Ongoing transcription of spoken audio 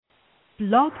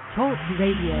Blog Talk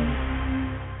Radio.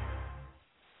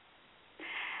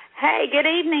 Hey, good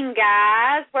evening,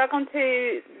 guys. Welcome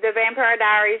to the Vampire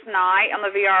Diaries night on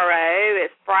the VRO.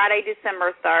 It's Friday,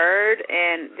 December 3rd,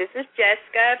 and this is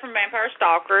Jessica from Vampire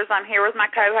Stalkers. I'm here with my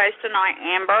co-host tonight,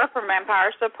 Amber from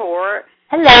Vampire Support.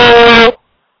 Hello.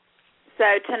 So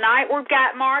tonight we've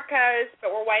got Marcos, but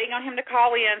we're waiting on him to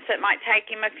call in, so it might take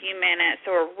him a few minutes.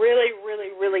 So we're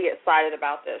really excited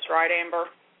about this, right, Amber?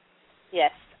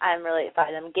 Yes, I'm really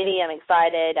excited. I'm giddy. I'm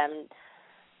excited.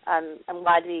 I'm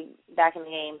glad to be back in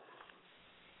the game.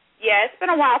 Yeah, it's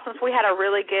been a while since we had a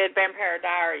really good Vampire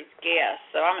Diaries guest,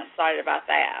 so I'm excited about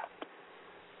that.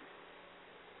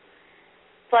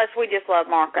 Plus, we just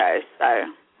love Marcos, so.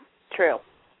 True.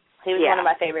 He was one of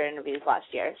my favorite interviews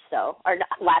last year,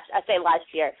 last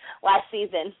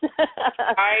season.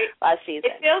 Right. Last season.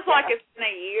 It feels like it's been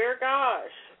a year,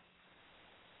 gosh.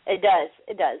 It does.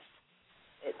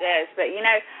 It does, but, you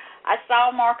know, I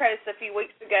saw Marcos a few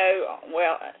weeks ago.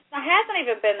 Well, it hasn't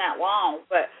even been that long,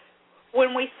 but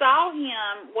when we saw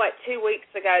him, 2 weeks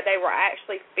ago, they were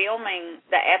actually filming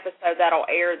the episode that'll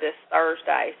air this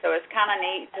Thursday. So it's kind of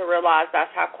neat to realize that's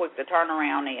how quick the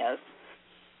turnaround is.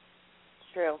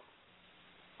 True.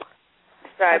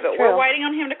 So, but we're waiting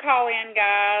on him to call in,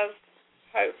 guys.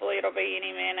 Hopefully it'll be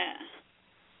any minute.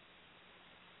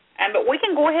 But we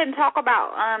can go ahead and talk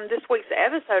about this week's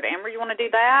episode. Amber, you want to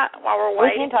do that while we're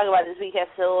waiting? We can talk about this week's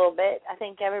episode a little bit. I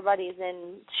think everybody's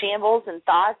in shambles and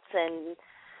thoughts and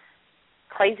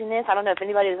craziness. I don't know if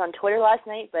anybody was on Twitter last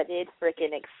night, but it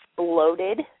freaking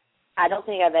exploded. I don't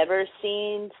think I've ever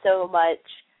seen so much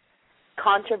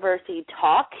controversy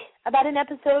talk about an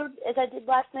episode as I did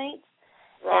last night.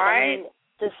 Right. And,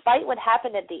 despite what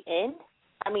happened at the end,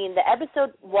 the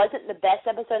episode wasn't the best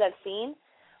episode I've seen,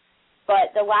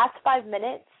 but the last 5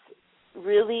 minutes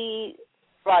really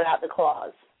brought out the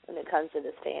claws when it comes to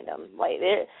this fandom. Like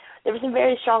there were some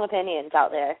very strong opinions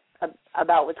out there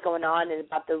about what's going on and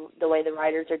about the way the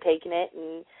writers are taking it,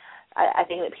 and I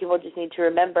think that people just need to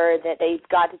remember that they've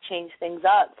got to change things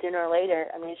up sooner or later.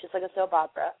 It's just like a soap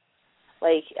opera.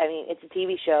 It's a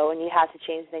TV show, and you have to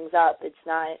change things up. It's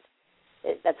not.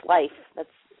 That's life.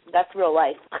 That's real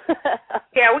life.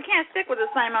 Yeah, we can't stick with the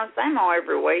same old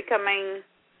every week.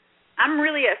 I'm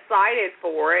really excited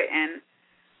for it, and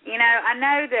I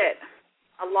know that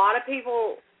a lot of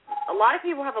people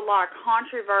have a lot of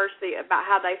controversy about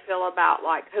how they feel about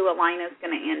who Elena's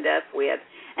going to end up with,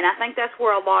 and I think that's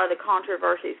where a lot of the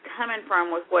controversy is coming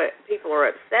from with what people are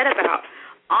upset about.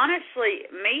 Honestly,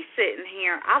 me sitting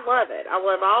here, I love it. I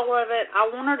love all of it. I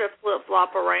want her to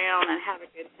flip-flop around and have a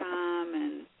good time.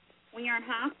 And when you're in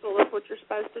high school, that's what you're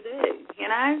supposed to do, you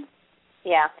know?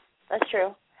 Yeah, that's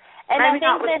true. And maybe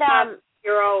I think not with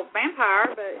your old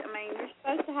vampire, but, you're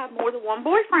supposed to have more than one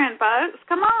boyfriend, folks.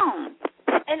 Come on.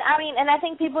 And I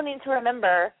think people need to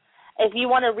remember, if you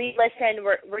want to re-listen,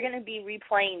 we're going to be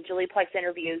replaying Julie Pleck's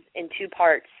interviews in 2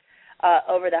 parts.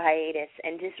 Over the hiatus,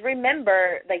 and just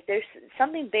remember, there's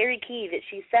something very key that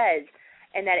she says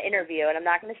in that interview, and I'm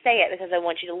not going to say it because I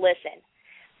want you to listen.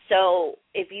 So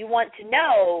if you want to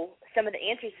know some of the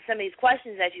answers to some of these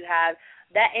questions that you have,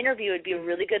 that interview would be a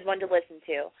really good one to listen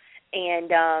to,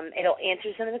 and it'll answer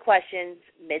some of the questions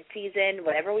mid-season,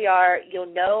 whatever we are. You'll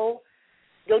know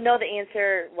the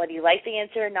answer, whether you like the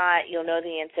answer or not. You'll know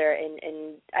the answer,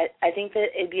 and I think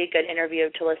that it'd be a good interview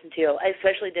to listen to,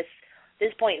 especially this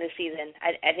point in the season.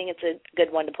 I think it's a good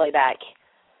one to play back.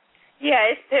 Yeah,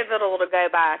 it's pivotal to go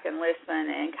back and listen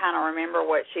and kind of remember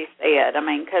what she said.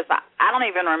 Because I don't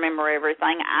even remember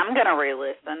everything. I'm going to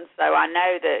re-listen, so I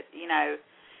know that,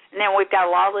 and then we've got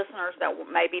a lot of listeners that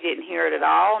maybe didn't hear it at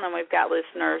all, and then we've got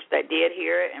listeners that did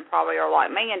hear it and probably are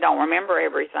like me and don't remember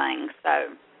everything,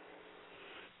 so.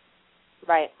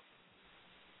 Right.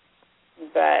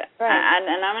 But,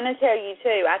 and I'm going to tell you,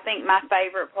 too, I think my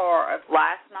favorite part of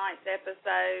last night's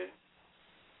episode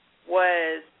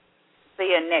was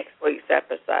seeing next week's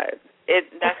episode.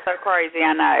 That's so crazy,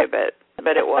 I know,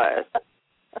 but it was.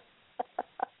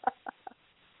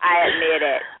 I admit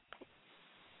it.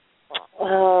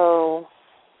 Oh,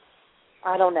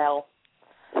 I don't know.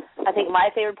 I think my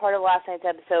favorite part of last night's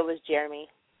episode was Jeremy.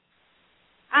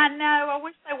 I know. I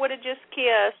wish they would have just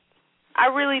kissed. I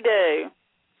really do.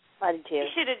 I do too. You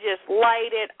should have just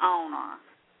laid it on her.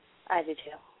 I do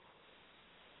too.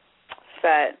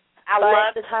 But I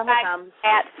love the time will come.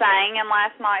 Cat sang in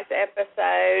last night's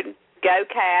episode. Go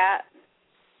Cat.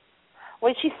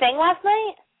 Wait, she sang last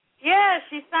night? Yeah,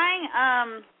 she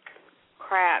sang.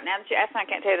 Crap. Now that you ask me, I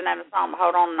can't tell you the name of the song. But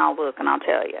hold on, and I'll look and I'll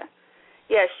tell you.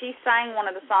 Yeah, she sang one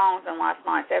of the songs in last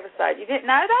night's episode. You didn't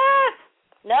know that?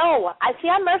 No. I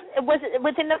see. Was it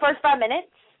within the first 5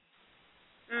 minutes?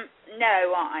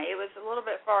 No, it was a little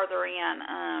bit farther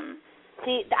in.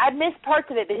 See, I missed parts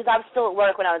of it because I was still at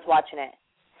work when I was watching it,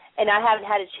 and I haven't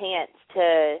had a chance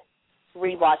to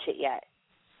rewatch it yet.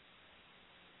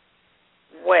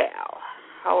 Well,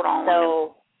 hold on.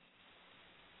 So,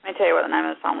 let me tell you what the name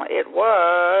of the song was. It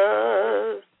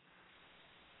was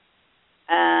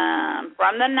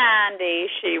from the 90s.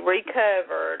 She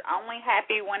recovered Only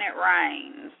Happy When It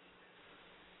Rains.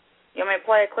 You want me to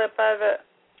play a clip of it?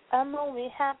 I'm only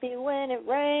happy when it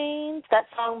rains. That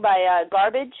song by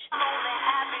Garbage?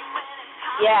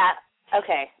 Yeah,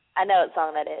 okay. I know what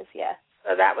song that is, yeah.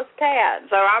 So that was Kat.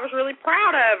 So I was really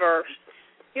proud of her.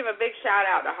 Give a big shout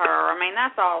out to her. I mean,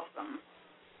 that's awesome.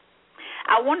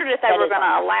 I wondered if they were going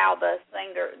to allow the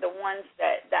ones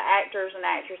that, the actors and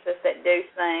actresses that do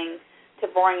sing, to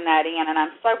bring that in, and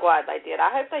I'm so glad they did. I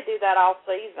hope they do that all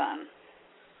season.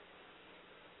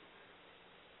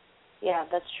 Yeah,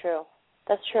 that's true.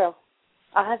 That's true.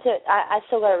 I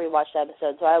still got to rewatch the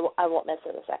episode, so I won't miss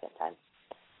it a second time.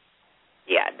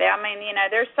 Yeah, I mean, you know,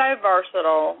 they're so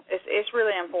versatile. It's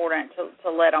really important to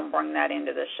let them bring that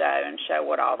into the show and show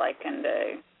what all they can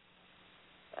do.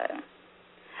 So,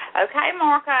 okay,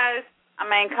 Marcos. I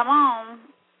mean, come on.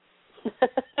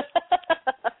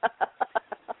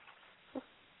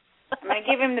 I'm going to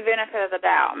give him the benefit of the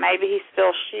doubt. Maybe he's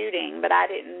still shooting, but I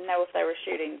didn't know if they were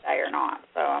shooting today or not,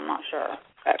 so I'm not sure.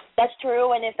 But that's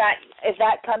true, and if that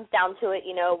comes down to it,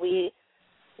 you know, we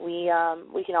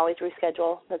can always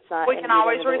reschedule. That's not. We can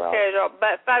always reschedule,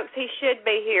 but folks, he should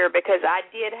be here because I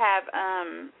did have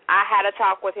I had a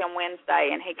talk with him Wednesday,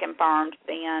 and he confirmed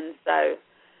then. So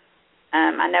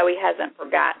I know he hasn't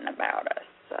forgotten about us.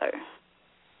 So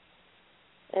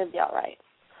it'll be all right.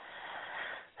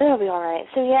 It'll be all right.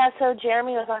 So yeah,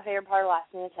 Jeremy was my favorite part of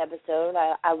last night's episode.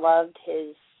 I loved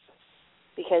his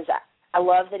because I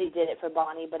love that he did it for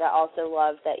Bonnie, but I also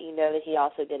love that that he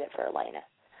also did it for Elena.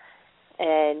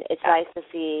 And it's nice to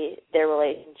see their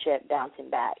relationship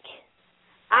bouncing back.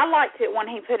 I liked it when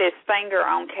he put his finger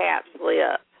on Kat's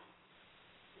lip.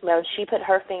 No, she put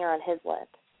her finger on his lip.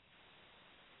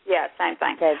 Yeah, same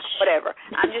thing. Whatever.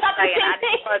 I'm just saying, I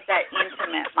just love that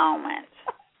intimate moment.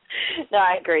 No,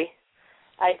 I agree.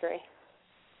 I agree.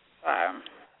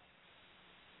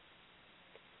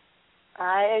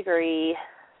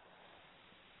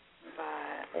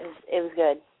 But it was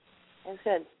good. It was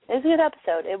good. It was a good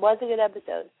episode. It was a good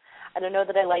episode. I don't know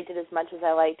that I liked it as much as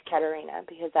I liked Katerina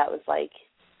because that was like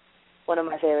one of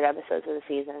my favorite episodes of the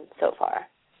season so far.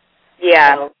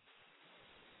 Yeah. So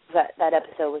that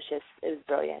episode was it was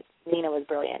brilliant. Nina was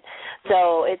brilliant.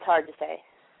 So it's hard to say.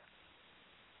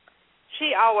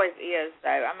 She always is,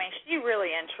 though. I mean, she really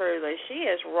and truly, she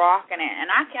is rocking it. And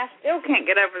I still can't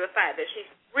get over the fact that she's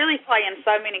really playing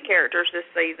so many characters this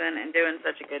season and doing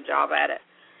such a good job at it.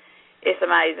 It's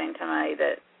amazing to me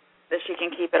that she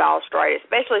can keep it all straight,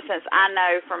 especially since I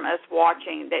know from us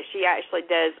watching that she actually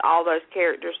does all those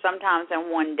characters sometimes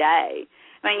in one day.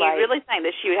 I mean, right. You really think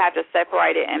that she would have to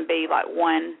separate it and be like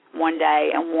one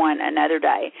day and one another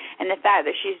day. And the fact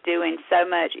that she's doing so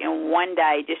much in one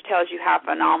day just tells you how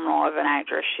phenomenal of an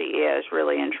actress she is,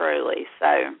 really and truly.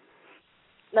 So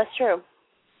that's true.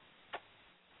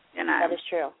 You know. That is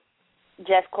true.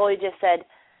 Jeff Coley just said,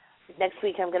 next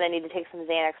week I'm going to need to take some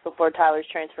Xanax before Tyler's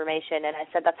transformation. And I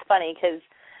said, that's funny because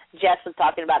Jeff was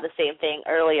talking about the same thing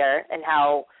earlier and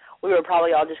how we were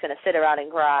probably all just going to sit around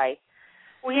and cry.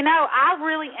 Well, you know, I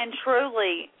really and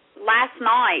truly, last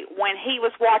night when he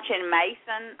was watching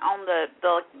Mason on the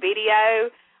video,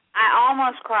 I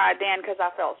almost cried then because I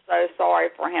felt so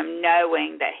sorry for him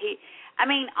knowing that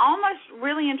almost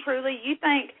really and truly, you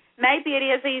think maybe it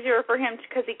is easier for him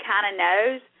because he kind of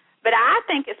knows, but I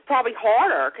think it's probably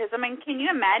harder because, can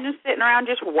you imagine sitting around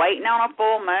just waiting on a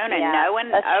full moon and knowing,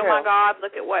 oh, my God,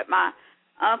 look at what my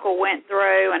uncle went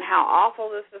through and how awful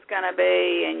this is going to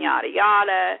be and yada,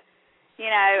 yada. You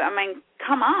know,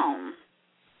 come on.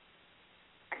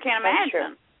 I can't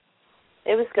imagine.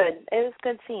 It was good. It was a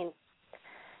good scene.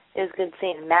 It was a good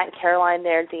scene. Matt and Caroline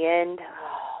there at the end.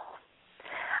 Oh.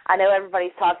 I know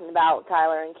everybody's talking about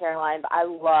Tyler and Caroline, but I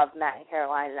love Matt and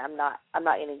Caroline, and I'm not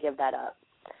going to give that up.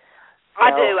 So. I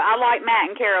do. I like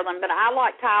Matt and Caroline, but I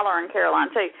like Tyler and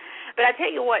Caroline, too. But I tell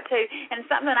you what, too, and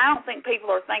something I don't think people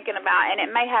are thinking about, and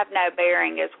it may have no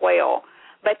bearing as well,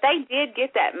 but they did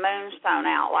get that moonstone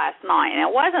out last night, and it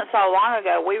wasn't so long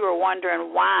ago we were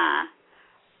wondering why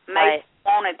Mason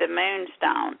wanted the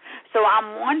moonstone. So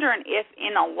I'm wondering if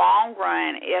in the long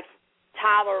run, if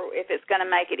it's going to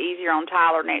make it easier on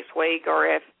Tyler next week, or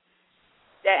if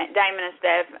Damon and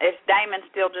Steph, if Damon's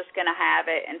still just going to have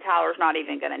it and Tyler's not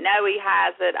even going to know he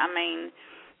has it.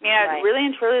 Really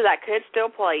and truly that could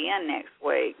still play in next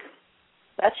week.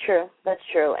 That's true. That's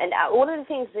true. And one of the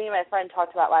things me and my friend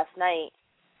talked about last night,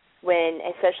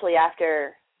 especially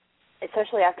after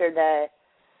the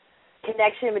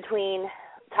connection between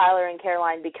Tyler and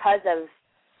Caroline, because of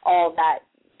all that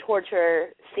torture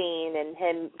scene and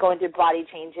him going through body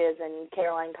changes, and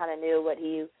Caroline kind of knew what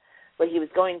he was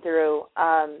going through.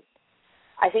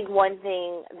 I think one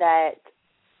thing that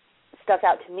stuck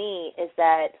out to me is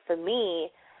that for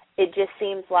me, it just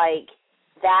seems like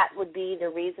that would be the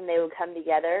reason they would come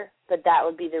together, but that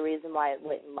would be the reason why it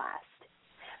wouldn't last.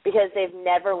 Because they've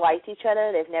never liked each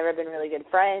other, they've never been really good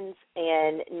friends,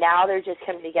 and now they're just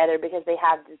coming together because they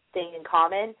have this thing in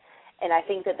common, and I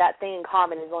think that thing in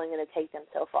common is only going to take them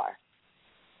so far.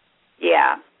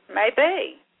 Yeah,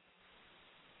 maybe.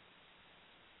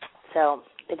 So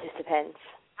it just depends.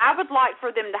 I would like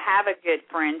for them to have a good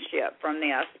friendship from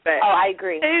this. But I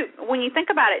agree. Too, when you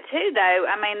think about it, too, though,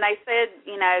 I mean, they said,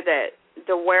 that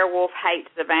the werewolf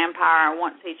hates the vampire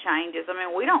once he changes. I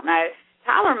mean, we don't know.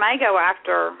 Tyler may go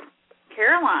after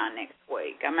Caroline next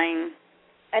week. But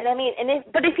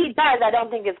if he does, I don't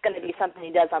think it's going to be something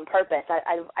he does on purpose.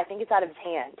 I think it's out of his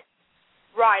hand.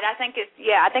 Right. I think it's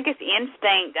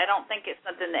instinct. I don't think it's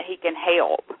something that he can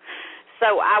help.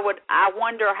 So I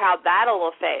wonder how that'll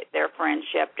affect their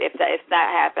friendship if that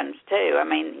happens too. I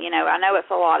mean, I know it's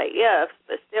a lot of ifs,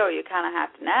 but still, you kind of have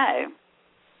to know.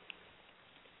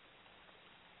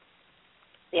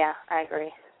 Yeah, I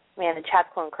agree. Man, the chat's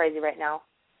going crazy right now.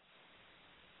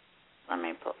 I'm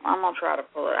gonna try to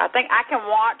pull it. I think I can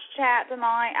watch chat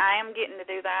tonight. I am getting to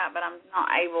do that, but I'm not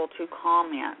able to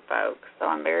comment, folks. So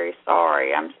I'm very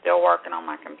sorry. I'm still working on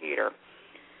my computer.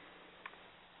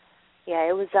 Yeah,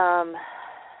 it was,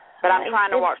 but I'm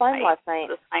trying to watch fun last night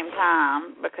at the same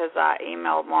time because I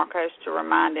emailed Marcos to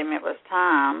remind him it was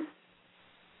time.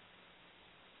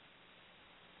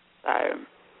 So,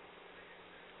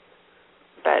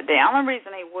 but the only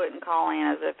reason he wouldn't call in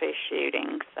is if he's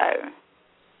shooting. So,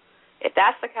 if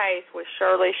that's the case, we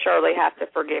surely have to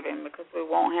forgive him because we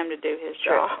want him to do his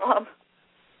job.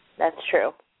 That's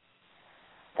true.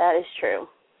 That is true.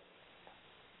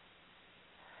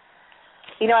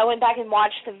 I went back and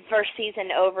watched the first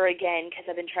season over again because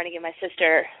I've been trying to get my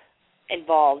sister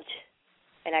involved,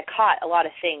 and I caught a lot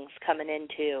of things coming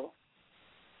into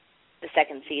the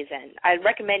second season. I'd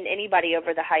recommend anybody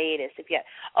over the hiatus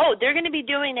they're going to be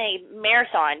doing a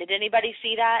marathon. Did anybody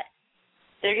see that?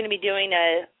 They're going to be doing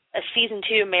a season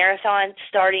 2 marathon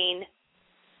starting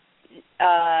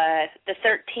the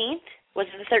 13th. Was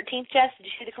it the 13th, Jess? Did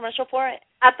you see the commercial for it?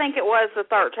 I think it was the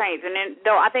 13th, and then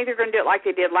I think they're going to do it like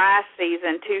they did last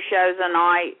season, 2 shows a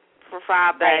night for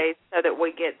 5 days, so that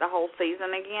we get the whole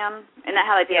season again. Isn't that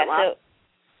how they did it last?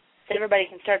 So everybody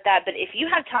can start that. But if you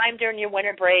have time during your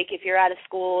winter break, if you're out of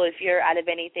school, if you're out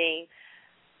of anything,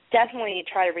 definitely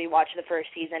try to rewatch the first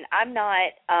season. I'm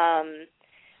not.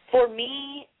 For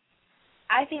me,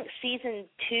 I think season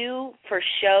 2 for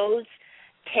shows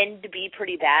tend to be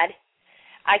pretty bad.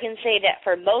 I can say that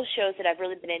for most shows that I've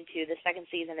really been into, the second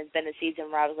season has been the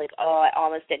season where I was like, oh, I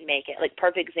almost didn't make it. Like,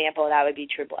 perfect example of that would be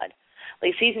True Blood.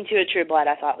 Like, season 2 of True Blood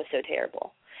I thought was so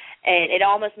terrible. And it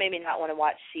almost made me not want to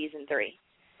watch season 3.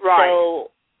 Right.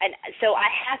 So I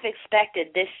half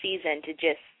expected this season to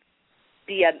just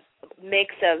be a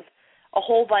mix of a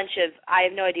whole bunch of, I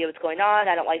have no idea what's going on,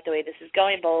 I don't like the way this is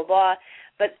going, blah, blah, blah.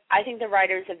 But I think the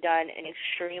writers have done an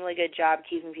extremely good job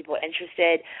keeping people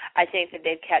interested. I think that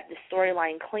they've kept the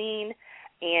storyline clean,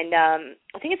 and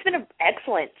I think it's been an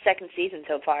excellent second season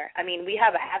so far. I mean, we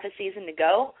have a half a season to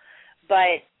go,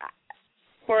 but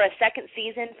for a second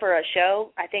season for a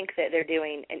show, I think that they're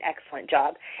doing an excellent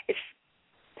job.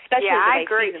 Especially the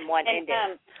way season 1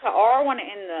 ended. To Arwen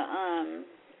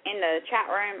in the chat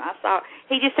room, I saw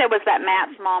he just said was that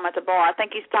Matt's mom at the bar. I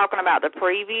think he's talking about the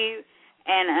preview.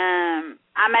 And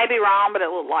I may be wrong, but it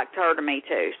looked like her to me,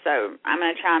 too. So I'm going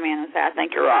to chime in and say I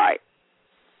think you're right.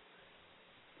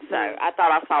 So I thought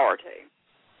I saw her, too.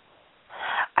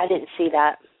 I didn't see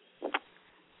that.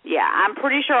 Yeah, I'm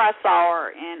pretty sure I saw her.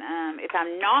 And if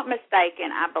I'm not mistaken,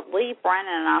 I believe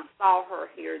Brandon and I saw her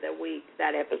here the week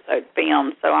that episode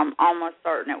filmed. So I'm almost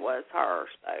certain it was her.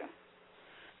 So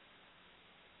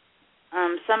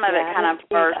some of it kind of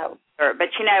burst. But,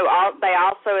 they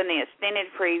also, in the extended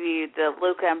preview, the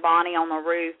Luca and Bonnie on the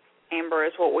roof, Amber,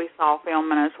 is what we saw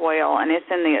filming as well, and it's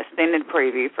in the extended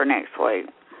preview for next week.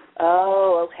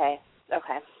 Oh, okay.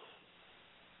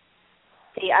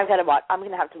 See, I'm going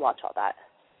to have to watch all that.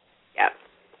 Yep.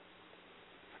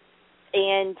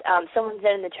 And someone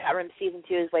said in the chat room season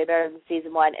 2 is way better than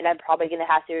season 1, and I'm probably going to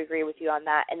have to agree with you on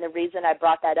that. And the reason I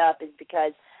brought that up is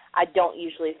because I don't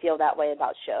usually feel that way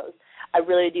about shows. I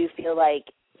really do feel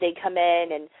like they come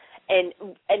in, and And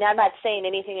I'm not saying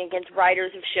anything against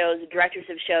writers of shows, directors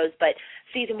of shows, but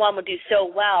season 1 would do so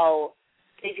well,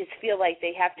 they just feel like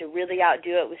they have to really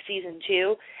outdo it with season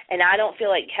 2. And I don't feel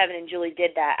like Kevin and Julie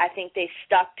did that. I think they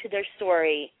stuck to their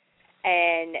story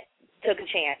and took a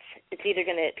chance. It's either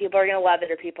people are gonna love it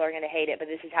or people are gonna hate it, but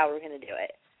this is how we're gonna do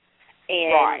it.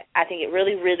 And right. I think it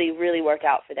really, really, really worked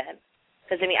out for them.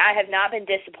 Because I have not been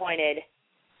disappointed.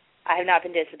 I have not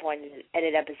been disappointed in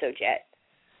an episode yet.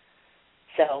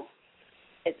 So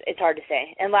it's hard to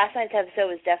say. And last night's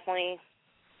episode was definitely,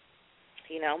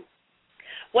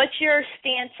 What's your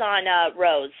stance on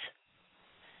Rose?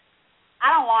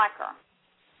 I don't like her.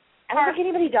 I don't think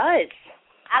anybody does.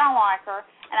 I don't like her,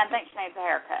 and I think she needs a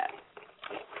haircut.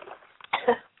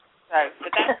 But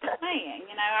that's just me,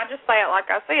 I just say it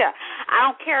like I see it. I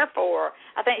don't care for her.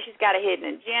 I think she's got a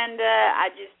hidden agenda.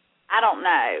 I don't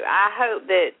know. I hope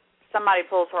that somebody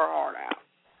pulls her heart out.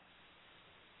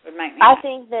 Would make me I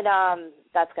think that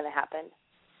that's going to happen.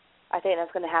 I think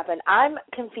that's going to happen. I'm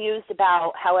confused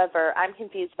about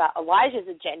Elijah's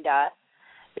agenda,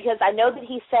 because I know that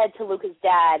he said to Luca's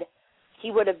dad he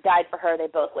would have died for her. They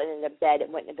both would have ended up dead. It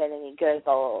wouldn't have been any good,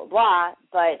 blah, blah, blah.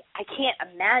 But I can't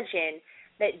imagine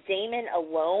that Damon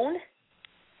alone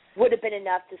would have been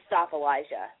enough to stop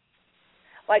Elijah.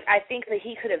 Like, I think that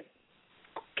he could have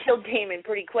killed Damon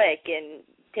pretty quick and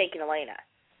taken Elena.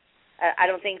 I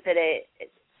don't think that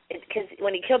because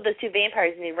when he killed those 2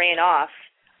 vampires and he ran off,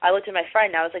 I looked at my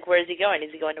friend and I was like, where is he going? Is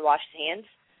he going to wash his hands?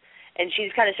 And she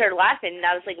just kind of started laughing, and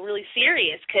I was like really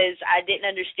serious because I didn't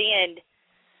understand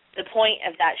the point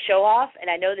of that show-off. And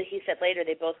I know that he said later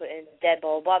they both went dead,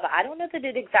 blah, blah, blah, but I don't know that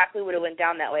it exactly would have went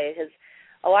down that way, because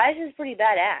Elijah's pretty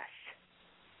badass.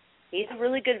 He's a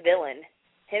really good villain.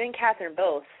 Him and Catherine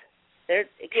both. They're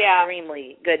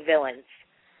extremely good villains.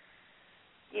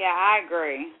 Yeah, I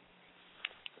agree.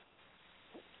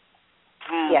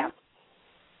 And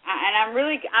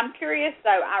I'm curious,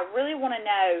 though. I really want to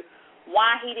know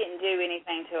why he didn't do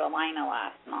anything to Elena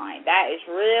last night. That is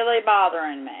really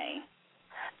bothering me.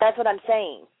 That's what I'm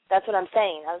saying.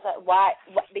 I was like, why?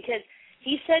 Because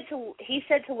he said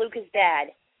to Luca's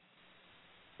dad,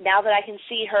 now that I can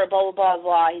see her, blah, blah, blah,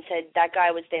 blah, he said that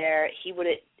guy was there, he would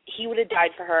have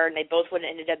died for her, and they both would have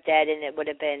ended up dead, and it would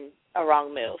have been a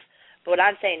wrong move. But what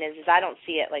I'm saying is I don't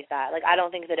see it like that. Like, I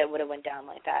don't think that it would have went down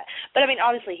like that. But,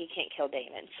 obviously he can't kill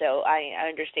Damon, so I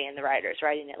understand the writers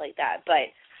writing it like that.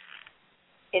 But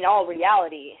in all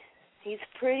reality, he's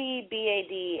pretty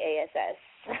BADASS.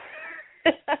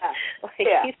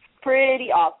 He's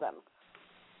pretty awesome.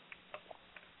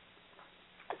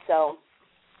 So,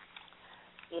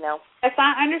 Yes,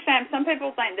 I understand. Some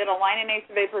people think that Elena needs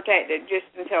to be protected just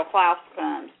until Klaus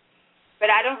comes. But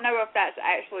I don't know if that's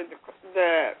actually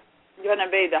the going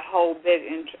to be the whole big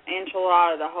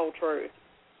enchilada, the whole truth.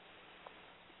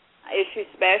 Is she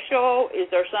special? Is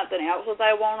there something else that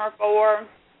they want her for?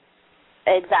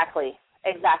 Exactly.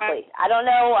 I don't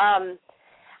know.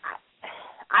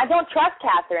 I don't trust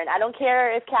Catherine. I don't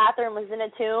care if Catherine was in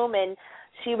a tomb and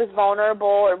she was vulnerable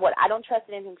or what. I don't trust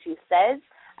anything she says.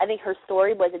 I think her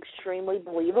story was extremely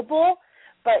believable.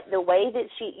 But the way that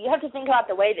you have to think about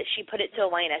the way that she put it to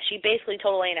Elena. She basically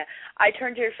told Elena, I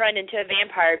turned your friend into a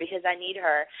vampire because I need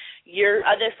her. Your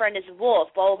other friend is a wolf,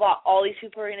 blah, blah, blah. All these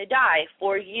people are going to die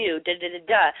for you,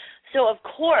 da-da-da-da. So, of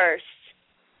course,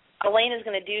 Elena's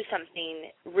going to do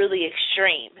something really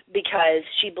extreme because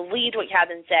she believed what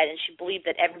Catherine said, and she believed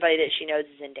that everybody that she knows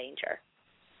is in danger.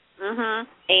 Mm-hmm.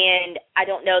 And I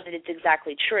don't know that it's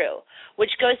exactly true,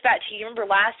 which goes back to, you remember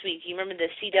last week, you remember the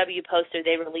CW poster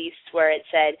they released where it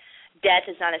said, death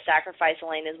is not a sacrifice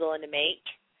Elena is willing to make?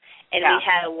 And we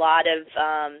had a lot of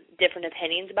different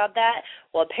opinions about that.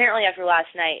 Well, apparently after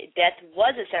last night, death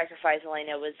was a sacrifice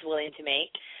Elena was willing to make.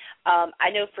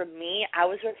 I know for me, I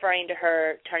was referring to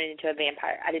her turning into a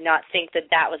vampire. I did not think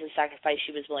that that was a sacrifice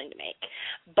she was willing to make.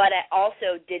 But I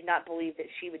also did not believe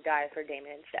that she would die for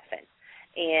Damon and Stefan.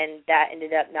 And that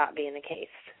ended up not being the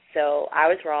case. So I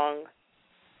was wrong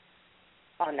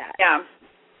on that. Yeah.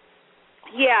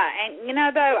 Yeah, and,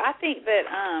 though, I think that,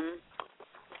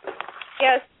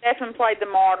 yes, Stefan played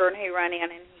the martyr and he ran in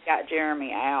and he got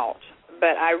Jeremy out.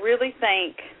 But I really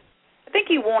think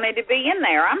he wanted to be in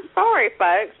there. I'm sorry,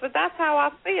 folks, but that's how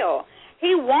I feel.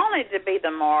 He wanted to be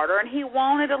the martyr, and he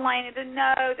wanted Elena to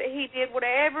know that he did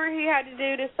whatever he had to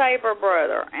do to save her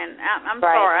brother. And I'm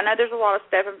sorry. I know there's a lot of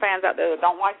Stefan fans out there that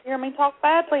don't like to hear me talk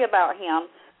badly about him.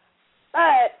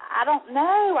 But I don't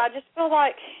know. I just feel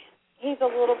like he's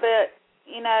a little bit,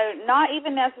 not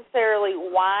even necessarily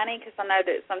whiny, because I know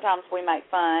that sometimes we make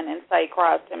fun and say he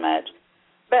cries too much.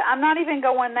 But I'm not even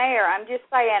going there. I'm just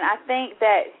saying I think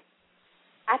that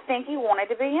I think he wanted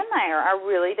to be in there. I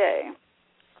really do.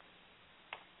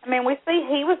 I mean, we see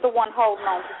he was the one holding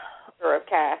on to the picture of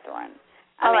Catherine.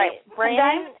 All right,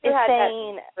 Brandon is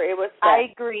saying, I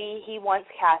agree, he wants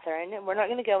Catherine, and we're not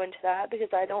going to go into that because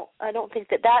I don't think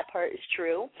that part is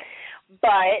true.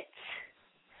 But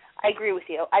I agree with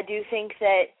you. I do think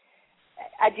that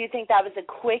was a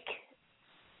quick,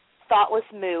 thoughtless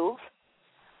move,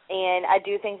 and I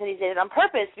do think that he did it on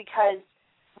purpose because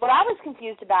what I was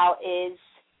confused about is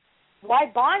why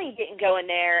Bonnie didn't go in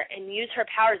there and use her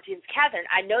powers against Catherine.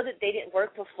 I know that they didn't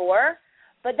work before,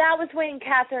 but that was when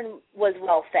Catherine was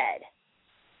well fed.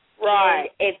 Right.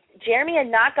 And if Jeremy had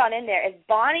not gone in there, if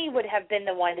Bonnie would have been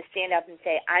the one to stand up and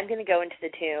say, I'm going to go into the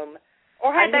tomb.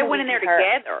 Or had they went in there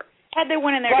together. Had they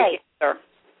went in there together.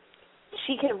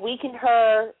 She could have weakened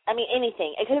her. I mean,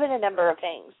 anything. It could have been a number of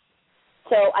things.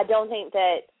 So I don't think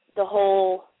that the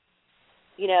whole,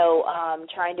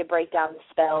 trying to break down the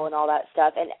spell and all that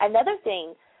stuff. And another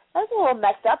thing, that was a little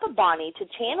messed up of Bonnie to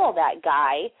channel that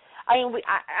guy. I mean,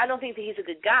 I don't think that he's a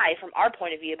good guy from our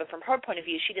point of view, but from her point of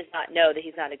view, she does not know that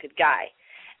he's not a good guy.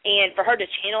 And for her to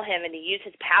channel him and to use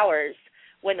his powers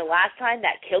when the last time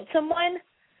that killed someone,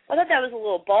 I thought that was a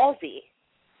little ballsy.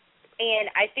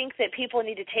 And I think that people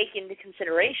need to take into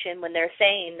consideration when they're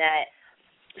saying that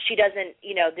she doesn't,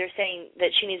 they're saying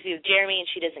that she needs to be with Jeremy and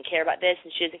she doesn't care about this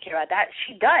and she doesn't care about that.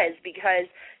 She does because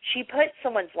she put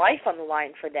someone's life on the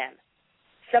line for them,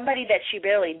 somebody that she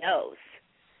barely knows.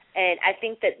 And I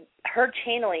think that her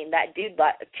channeling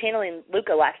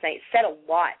Luca last night said a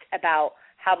lot about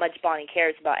how much Bonnie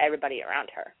cares about everybody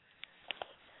around her.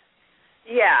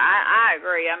 Yeah, I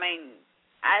agree. I mean,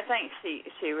 I think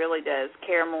she really does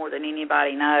care more than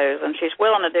anybody knows, and she's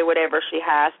willing to do whatever she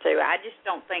has to. I just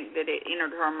don't think that it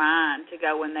entered her mind to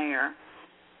go in there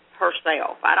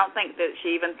herself. I don't think that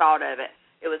she even thought of it.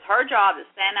 It was her job to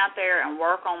stand out there and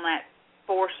work on that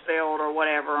force field or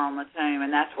whatever on the tomb,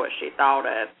 and that's what she thought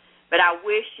of. But I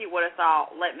wish she would have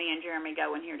thought, let me and Jeremy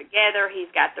go in here together. He's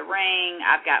got the ring.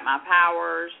 I've got my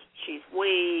powers. She's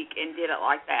weak, and did it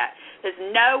like that. Because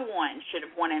no one should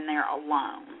have went in there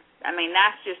alone. I mean,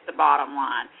 that's just the bottom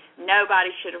line.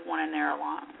 Nobody should have went in there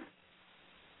alone.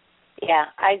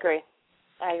 Yeah, I agree.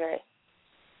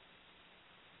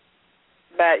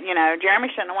 But, Jeremy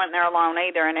shouldn't have went in there alone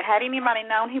either. And had anybody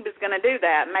known he was going to do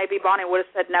that, maybe Bonnie would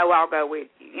have said, no, I'll go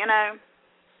with you,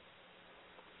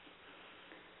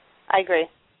 I agree.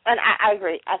 And I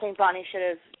agree. I think Bonnie should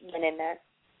have been in there,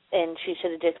 and she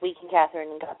should have just weakened Catherine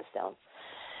and got the stone.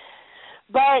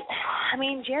 But, I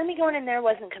mean, Jeremy going in there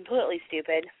wasn't completely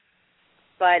stupid.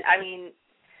 But, I mean,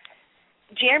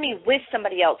 Jeremy with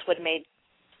somebody else would have made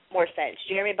more sense.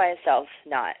 Jeremy by himself,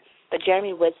 not. But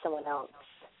Jeremy with someone else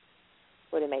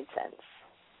would have made sense.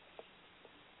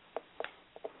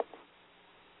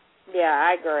 Yeah,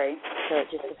 I agree. So it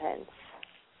just depends.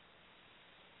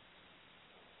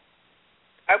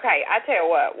 Okay, I tell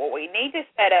you what we need to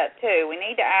set up, too, we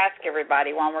need to ask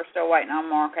everybody while we're still waiting on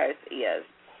Marcos is,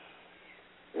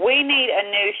 we need a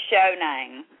new show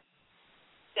name.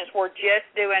 Since we're just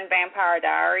doing Vampire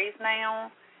Diaries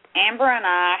now, Amber and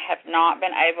I have not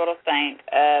been able to think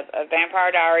of a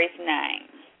Vampire Diaries name.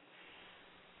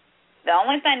 The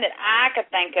only thing that I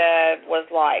could think of was,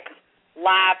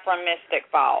 Live from Mystic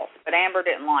Falls, but Amber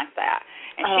didn't like that.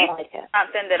 And she said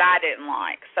something that I didn't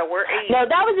like, so we're even. No,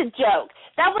 that was a joke.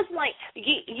 That was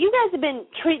you guys have been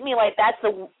treating me like that's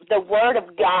the word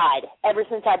of God ever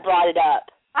since I brought it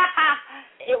up.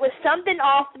 It was something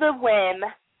off the whim,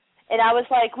 and I was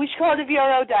like, we should call it the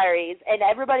VRO Diaries, and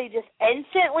everybody just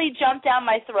instantly jumped down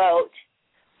my throat.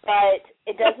 But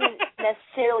it doesn't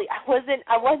necessarily. I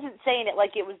wasn't saying it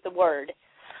like it was the word.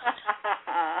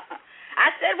 I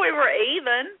said we were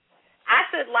even. I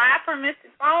said Live from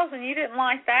Mystic Falls, and you didn't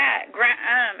like that.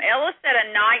 Ella said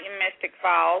A Night in Mystic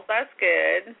Falls. That's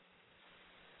good.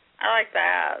 I like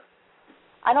that.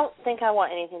 I don't think I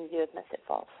want anything to do with Mystic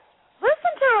Falls.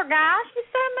 Listen to her, guys. She's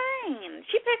so mean.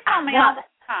 She picks on me all the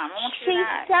time. I want you to know.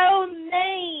 She's so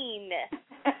mean.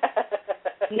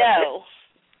 No.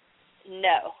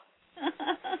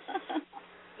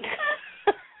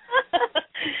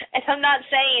 And I'm not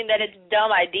saying that it's a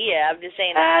dumb idea. I'm just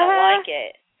saying that I don't like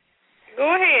it. Go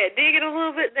ahead. Dig it a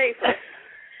little bit deeper.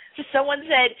 Someone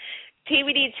said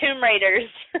TBD Tomb Raiders.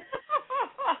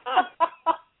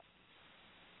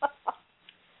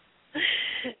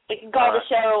 We can call the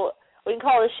show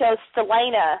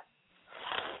Stelena.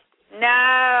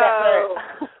 No.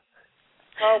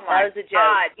 Oh my God. That was a joke.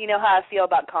 God. You know how I feel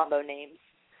about combo names.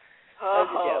 That was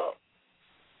a joke.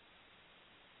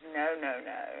 No.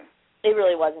 It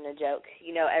really wasn't a joke.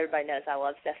 Everybody knows I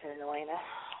love Stefan and Elena.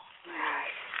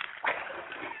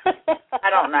 I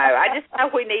don't know. I just know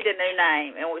we need a new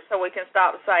name, and so we can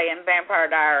stop saying Vampire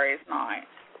Diaries night.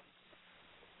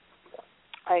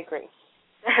 I agree.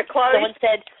 Chloe, someone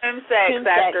said tomb sex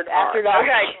after dark.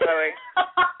 Okay, Chloe.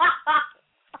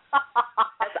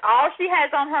 That's all she has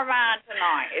on her mind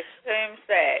tonight is tomb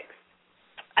sex.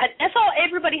 That's all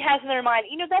everybody has in their mind.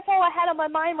 You know, that's all I had on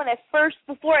my mind when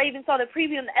before I even saw the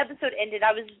preview and the episode ended.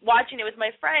 I was watching it with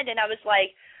my friend, and I was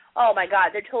like, oh, my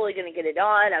God, they're totally going to get it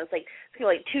on. I was like, it's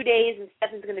going to be like 2 days, and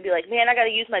Stefan's going to be like, man, I got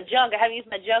to use my junk. I haven't used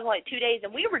my junk in like 2 days.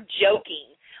 And we were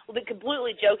joking. We've been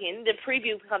completely joking. And the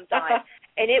preview comes on,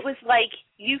 and it was like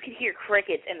you could hear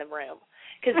crickets in the room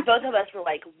because both of us were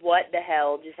like, what the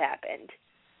hell just happened?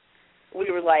 We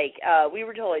were like, we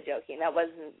were totally joking. That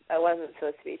wasn't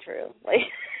supposed to be true. Like,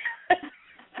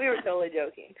 we were totally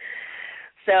joking.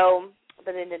 So,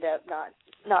 but it ended up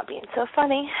not being so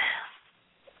funny.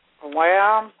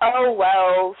 Well. Oh,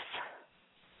 wells.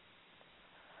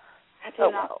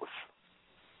 Wells.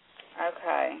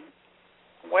 Okay.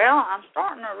 Well, I'm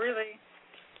starting to really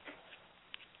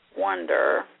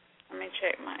wonder. Let me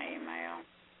check my email.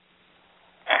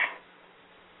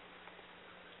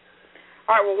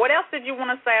 All right, well, what else did you want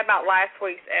to say about last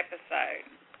week's episode?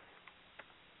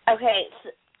 Okay, so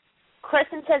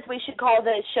Kristen says we should call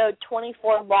the show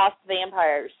 24 Lost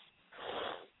Vampires.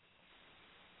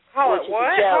 Call it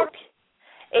what? Is a joke.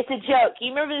 It's a joke.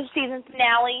 You remember the season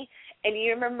finale, and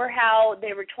you remember how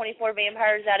there were 24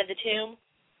 vampires out of the tomb?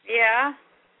 Yeah.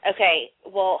 Okay,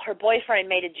 well, her boyfriend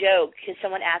made a joke because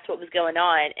someone asked what was going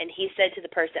on, and he said to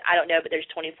the person, I don't know, but there's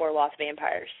 24 lost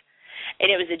vampires.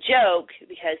 And it was a joke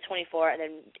because 24, and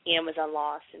then Ian was on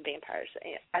Lost and Vampires.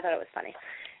 I thought it was funny.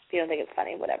 If you don't think it's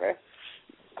funny, whatever.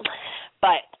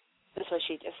 But that's what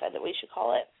she just said that we should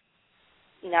call it.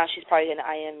 Now she's probably going to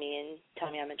IM me and tell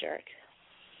me I'm a jerk.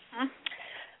 Huh?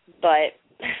 But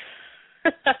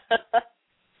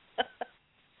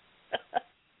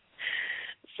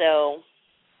so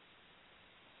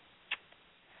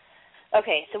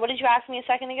okay, so what did you ask me a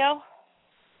second ago?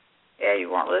 Yeah,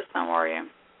 you weren't listening, were you?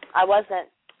 I wasn't.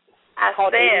 I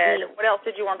said, what else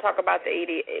did you want to talk about the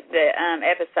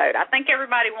episode? I think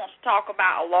everybody wants to talk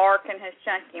about a lark and his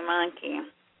chunky monkey.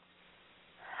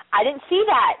 I didn't see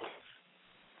that.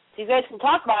 So you guys can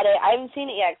talk about it. I haven't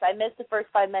seen it yet because I missed the first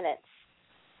 5 minutes.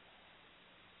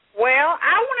 Well,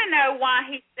 I want to know why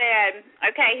he said,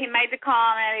 okay, he made the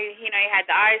comment, he had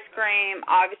the ice cream.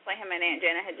 Obviously, him and Aunt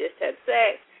Jenna had just had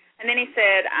sex. And then he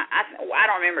said, I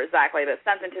don't remember exactly, but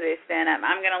something to the extent of,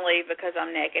 I'm going to leave because I'm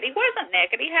naked. He wasn't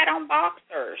naked. He had on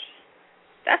boxers.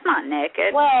 That's not naked.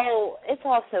 Well, it's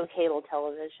also cable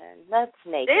television. That's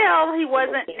naked. Still, he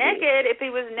wasn't naked. If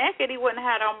he was naked, he wouldn't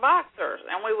have had on boxers,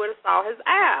 and we would have saw his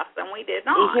ass, and we did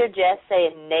not. You hear Jess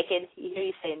saying naked? You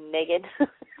hear you saying naked?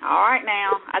 All right,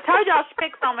 now. I told y'all she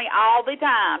picks on me all the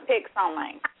time. Picks on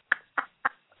me.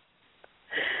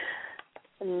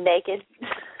 Naked.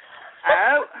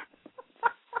 Oh.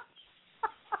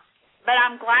 But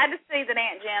I'm glad to see that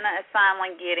Aunt Jenna is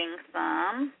finally getting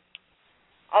some.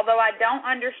 Although I don't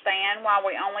understand why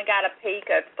we only got a peek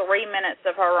of 3 minutes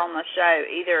of her on the show.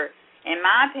 Either, in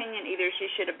my opinion, she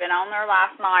should have been on there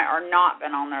last night or not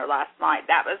been on there last night.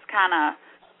 That was kind of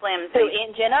flimsy. So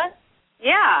Aunt Jenna?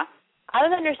 Yeah. I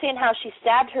don't understand how she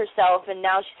stabbed herself and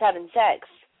now she's having sex.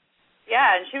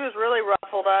 Yeah, and she was really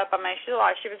ruffled up. I mean, she looked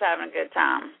like she was having a good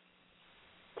time.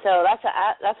 So that's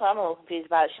what I'm a little confused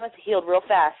about. She must have healed real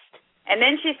fast. And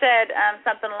then she said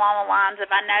something along the lines of,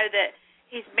 I know that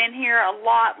he's been here a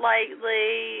lot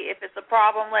lately. If it's a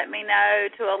problem, let me know,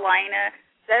 to Elena.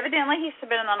 So evidently he's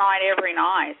spending the night every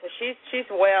night. So she's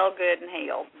well, good, and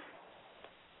healed.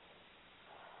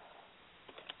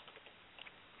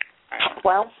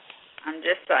 Well, I'm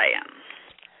just saying.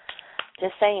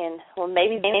 Just saying. Well,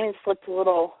 maybe Damon slipped a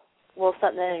little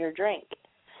something in her drink.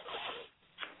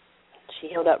 She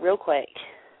healed up real quick.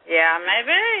 Yeah,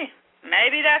 maybe.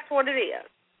 Maybe that's what it is.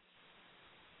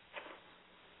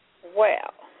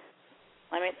 Well,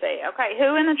 let me see. Okay,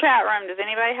 who in the chat room, does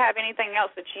anybody have anything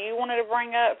else that you wanted to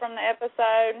bring up from the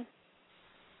episode?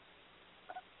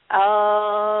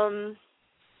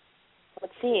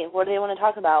 Let's see. What do they want to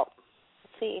talk about?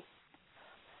 Let's see.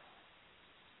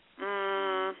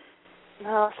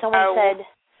 No, someone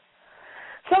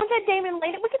said Damon and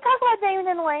Elena. We could talk about Damon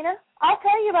and Elena. I'll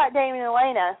tell you about Damon and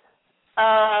Elena.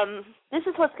 This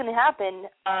is what's going to happen.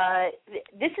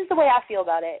 This is the way I feel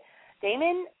about it.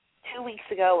 Damon, 2 weeks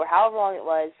ago, or however long it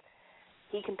was,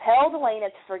 he compelled Elena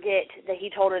to forget that he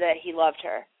told her that he loved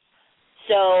her.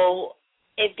 So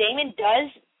if Damon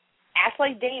does act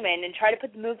like Damon and try to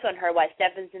put the moves on her while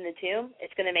Stefan's in the tomb,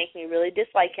 it's going to make me really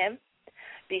dislike him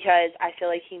because I feel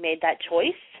like he made that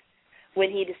choice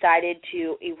when he decided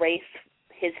to erase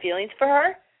his feelings for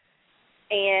her.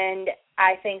 And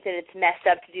I think that it's messed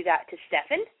up to do that to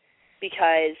Stefan,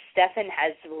 because Stefan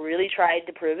has really tried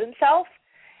to prove himself.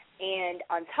 And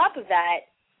on top of that,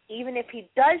 even if he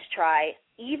does try,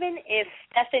 even if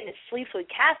Stefan sleeps with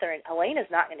Catherine, Elena's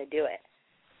not going to do it.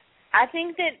 I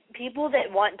think that people that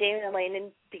want Damon and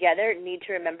Elena together need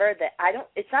to remember that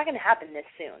it's not going to happen this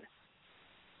soon.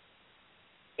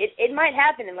 It might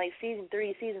happen in like season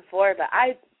 3, season 4, but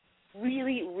I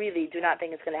really, really do not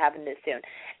think it's going to happen this soon.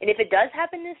 And if it does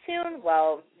happen this soon,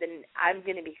 well, then I'm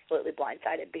going to be completely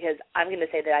blindsided, because I'm going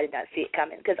to say that I did not see it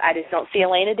coming, because I just don't see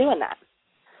Elena doing that.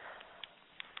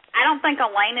 I don't think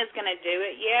Elena's going to do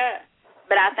it yet,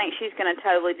 but I think she's going to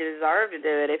totally deserve to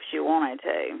do it if she wanted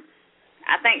to.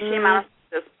 I think she might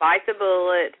just bite the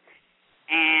bullet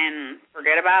and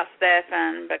forget about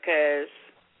Stefan, because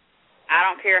I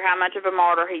don't care how much of a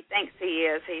martyr he thinks he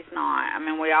is, he's not. I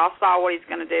mean, we all saw what he's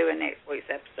going to do in next week's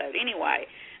episode anyway.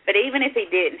 But even if he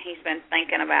didn't, he's been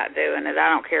thinking about doing it.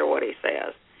 I don't care what he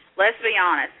says. Let's be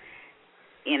honest.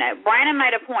 You know, Brandon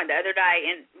made a point the other day,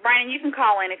 and Brandon, you can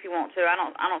call in if you want to. I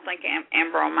don't think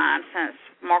Amber will mind, since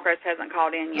Marcos hasn't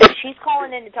called in yet. If she's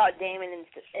calling in to talk Damon and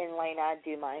Elena, I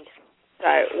do mind.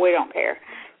 So we don't care.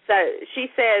 So she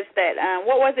says that,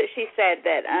 what was it she said?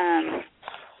 That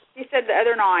she said the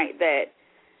other night that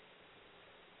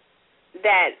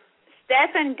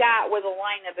Stefan got with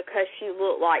Elena because she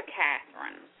looked like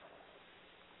Catherine.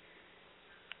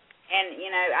 And, you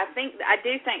know, I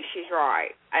do think she's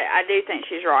right. I do think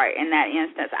she's right in that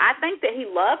instance. I think that he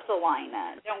loves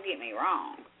Elena, don't get me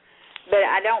wrong. But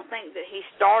I don't think that he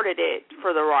started it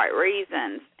for the right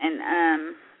reasons.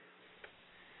 And,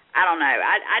 I don't know.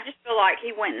 I just feel like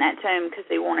he went in that tomb because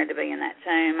he wanted to be in that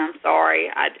tomb. I'm sorry.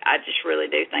 I just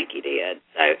really do think he did.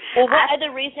 So, well, what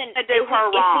other reason? To do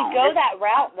her wrong. If we go that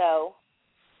route, though,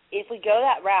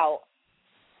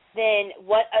 then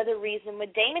what other reason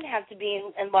would Damon have to be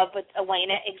in love with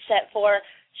Elena except for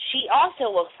she also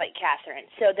looks like Catherine?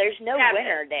 So there's no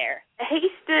winner there.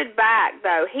 He stood back,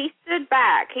 though. He stood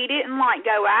back. He didn't,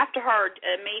 go after her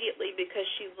immediately because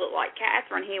she looked like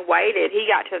Catherine. He waited. He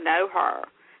got to know her.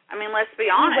 I mean, let's be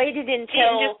honest. He waited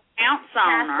until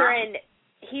Catherine.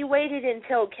 He waited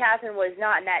until Catherine was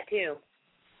not in that tomb,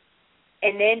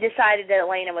 and then decided that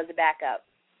Elena was a backup.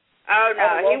 Oh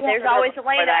no, there's always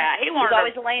Elena. There's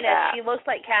always Elena. She looks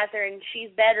like Catherine. She's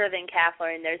better than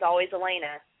Catherine. There's always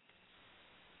Elena.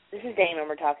 This is Damon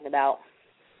we're talking about.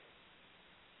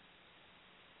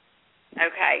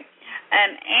 Okay,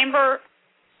 Amber,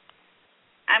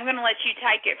 I'm going to let you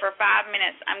take it for 5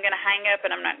 minutes. I'm going to hang up,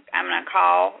 and I'm going to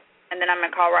call, and then I'm going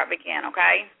to call right back in,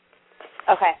 okay?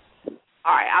 Okay.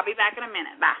 All right, I'll be back in a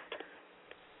minute. Bye.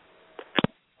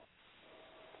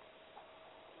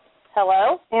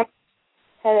 Hello?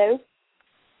 Hello?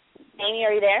 Amy,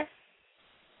 are you there?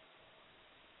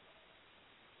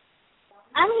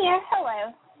 I'm here.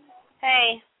 Hello.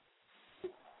 Hey.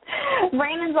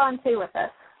 Brandon's on too with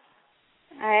us.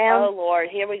 I am. Oh, Lord.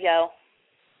 Here we go.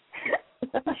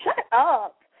 Shut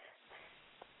up.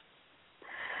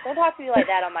 Don't talk to me like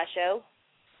that on my show.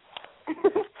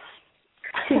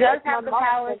 She does have the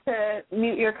power to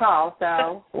mute your call,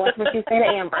 so what would you say to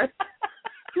Amber?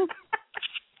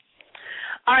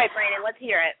 All right, Brandon, let's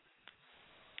hear it.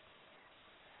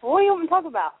 What do you want to talk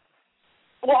about?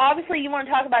 Well, obviously you want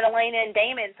to talk about Elena and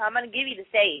Damon, so I'm going to give you the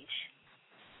stage.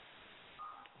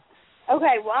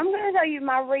 Okay, well, I'm going to tell you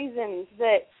my reasons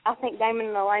that I think Damon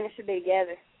and Elena should be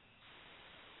together.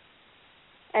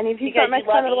 And if you start making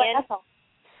fun of the way I talk.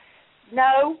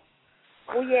 No.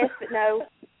 Well, yes, but no.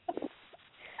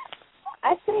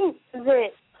 I think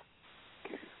that,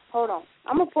 hold on.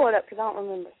 I'm going to pull it up because I don't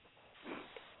remember.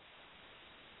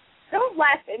 Don't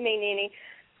laugh at me, Nene.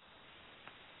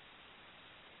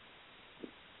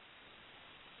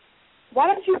 Why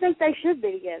don't you think they should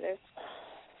be together?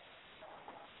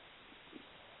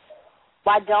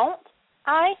 Why don't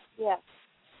I? Yeah.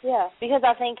 Because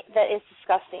I think that it's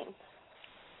disgusting.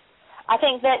 I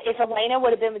think that if Elena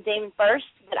would have been with Damon first,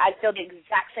 that I'd feel the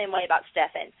exact same way about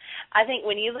Stefan. I think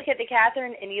when you look at the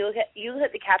Catherine and you look at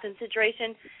the Catherine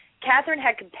situation, Catherine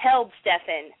had compelled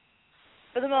Stefan,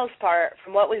 for the most part,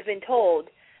 from what we've been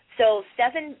told. So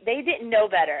Stefan, they didn't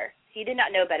know better. He did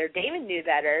not know better. Damon knew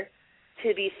better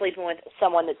to be sleeping with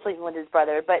someone that's sleeping with his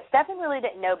brother, but Stefan really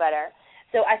didn't know better.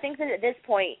 So I think that at this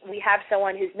point we have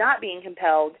someone who's not being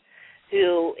compelled,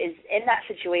 who is in that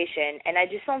situation, and I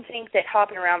just don't think that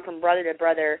hopping around from brother to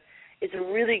brother is a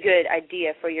really good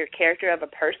idea for your character of a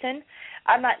person.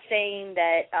 I'm not saying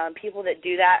that people that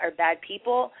do that are bad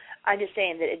people. I'm just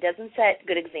saying that it doesn't set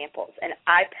good examples, and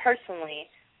I personally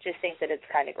just think that it's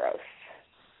kind of gross.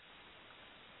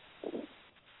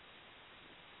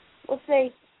 Well,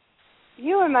 see,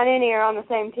 you and my nanny are on the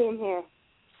same team here.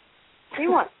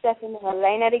 She wants Stefan and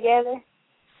Elena together.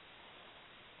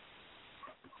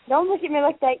 Don't look at me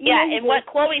like that. And what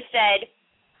Chloe said,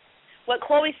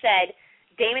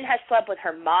 Damon has slept with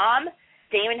her mom.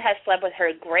 Damon has slept with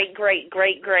her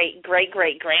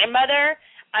great-great-great-great-great-great-grandmother.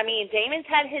 I mean, Damon's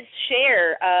had his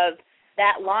share of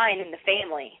that line in the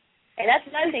family. And that's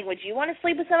another thing. Would you want to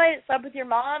sleep with somebody that slept with your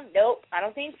mom? Nope, I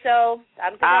don't think so.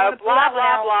 I'm blah, blah,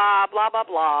 blah, blah, blah,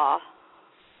 blah.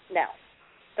 No,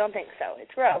 don't think so.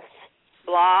 It's gross.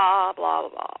 Blah, blah,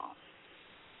 blah.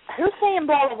 Who's saying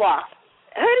blah, blah, blah?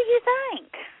 Who do you think?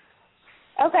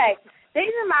 Okay,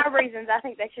 these are my reasons I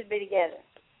think they should be together.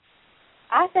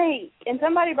 I think, and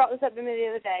somebody brought this up to me the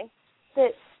other day,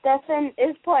 that Stefan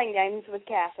is playing games with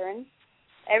Catherine.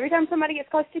 Every time somebody gets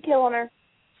close to killing her,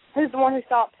 who's the one who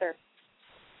stops her?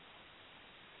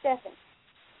 Stefan.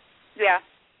 Yeah.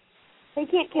 He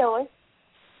can't kill her.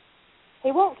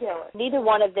 He won't kill her. Neither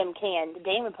one of them can.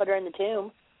 Damon put her in the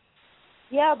tomb.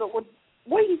 Yeah, but what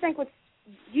do you think do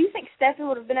you think Stefan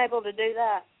would have been able to do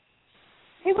that?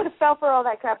 He would have fell for all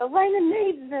that crap. Elena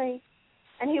needs me.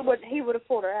 And he would have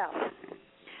pulled her out.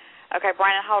 Okay,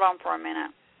 Brandon, hold on for a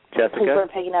minute. Jessica? People are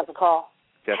picking up the call.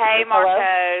 Jessica? Hey,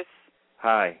 Marcos.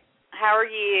 Hi. How are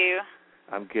you?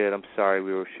 I'm good. I'm sorry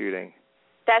we were shooting.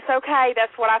 That's okay.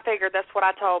 That's what I figured. That's what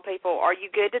I told people. Are you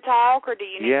good to talk, or do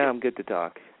you need I'm good to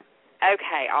talk.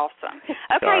 Okay, awesome.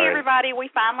 Okay, everybody, we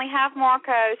finally have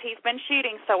Marcos. He's been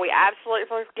shooting, so we absolutely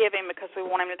forgive him because we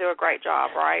want him to do a great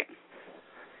job, right?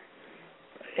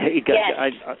 Hey,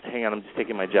 guys, hang on. I'm just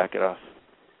taking my jacket off.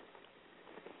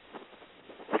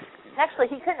 Actually,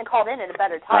 he couldn't have called in at a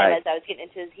better time as I was getting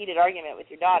into his heated argument with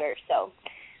your daughter, so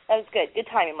that was good. Good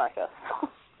timing, Marco.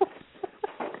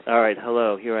 All right,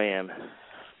 hello. Here I am.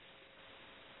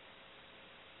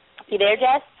 You there,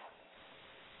 Jess?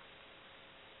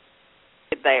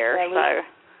 There, so.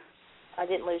 I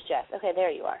didn't lose Jess. Okay, there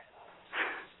you are.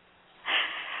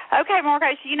 Okay,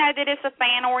 Marcos, you know that it's a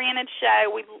fan-oriented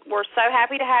show. We're so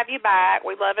happy to have you back.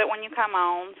 We love it when you come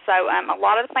on. So a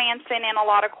lot of the fans sent in a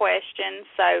lot of questions,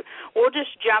 so we'll just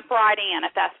jump right in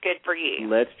if that's good for you.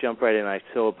 Let's jump right in. I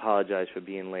so apologize for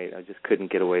being late. I just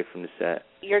couldn't get away from the set.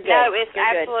 You're good. No, it's You're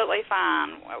absolutely good.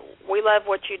 fine. We love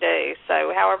what you do, so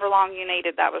however long you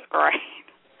needed, that was great.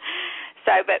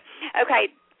 Okay.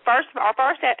 Our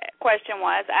first question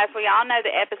was, as we all know,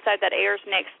 the episode that airs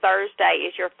next Thursday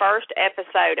is your first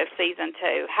episode of Season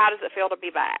 2. How does it feel to be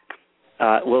back?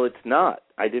 Well, it's not.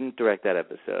 I didn't direct that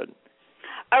episode.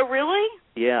 Oh, really?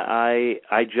 Yeah, I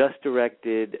just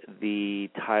directed the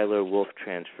Tyler Wolf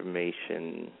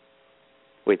transformation.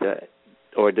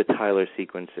 Or the Tyler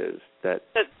sequences. But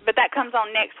that comes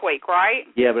on next week, right?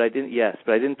 Yeah, but I didn't. Yes,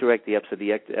 but I didn't direct the episode.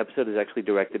 The episode is actually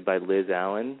directed by Liz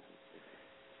Allen.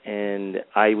 And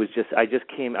I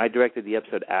directed the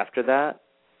episode after that.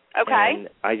 Okay. And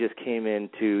I just came in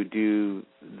to do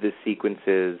the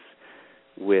sequences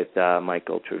with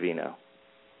Michael Trevino.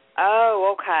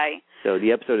 Oh, okay. So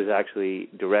the episode is actually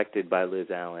directed by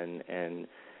Liz Allen, and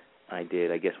I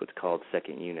did, I guess, what's called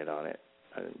second unit on it.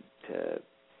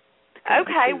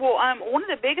 Okay, well, one of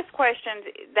the biggest questions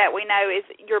that we know is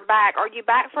you're back. Are you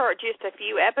back for just a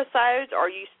few episodes, or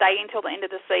are you staying until the end of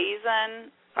the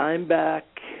season? I'm back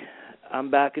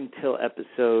until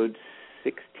episode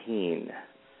 16.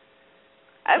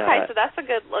 Okay, so that's a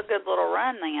good little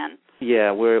run then.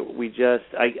 Yeah,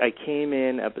 I came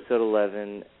in episode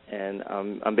 11, and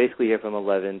I'm basically here from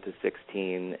 11 to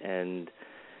 16, and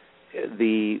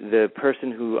the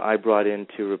person who I brought in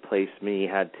to replace me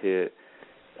had to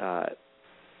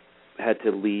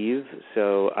leave,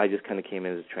 so I just kind of came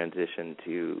in as a transition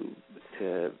to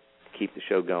keep the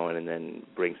show going and then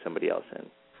bring somebody else in.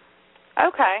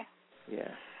 Okay.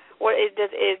 Yeah. Well,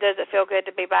 does it feel good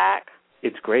to be back?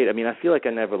 It's great. I mean, I feel like I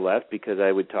never left because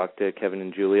I would talk to Kevin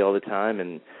and Julie all the time,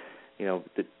 and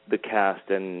the cast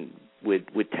and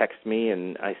would text me,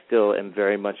 and I still am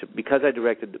very much, because I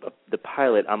directed the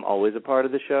pilot, I'm always a part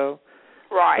of the show.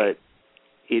 Right. But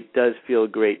it does feel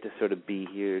great to sort of be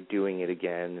here doing it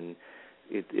again, and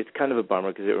it's kind of a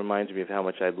bummer because it reminds me of how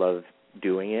much I love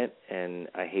doing it, and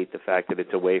I hate the fact that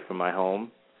it's away from my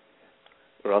home,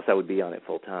 or else I would be on it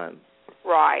full time.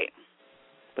 Right.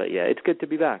 But yeah, it's good to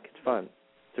be back. It's fun.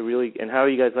 And how are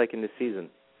you guys liking this season?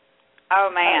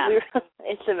 Oh man,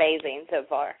 it's amazing so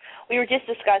far. We were just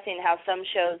discussing how some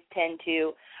shows tend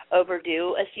to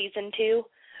overdo a season 2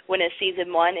 when a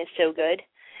season 1 is so good,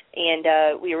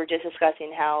 and we were just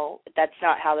discussing how that's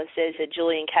not how this is. That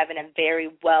Julie and Kevin have very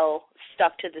well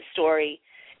stuck to the story,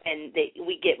 and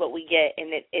we get what we get,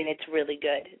 and it's really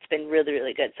good. It's been really,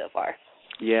 really good so far.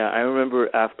 Yeah, I remember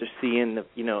after seeing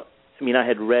I mean, I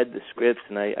had read the scripts,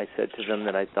 and I said to them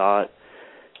that I thought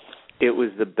it was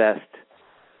the best.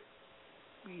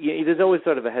 There's always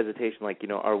sort of a hesitation, like,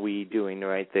 are we doing the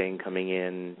right thing coming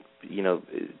in,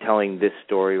 telling this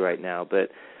story right now? But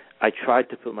I tried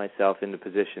to put myself in the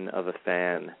position of a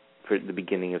fan for the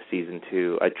beginning of season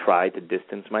 2. I tried to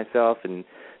distance myself and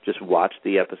just watch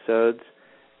the episodes,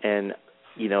 and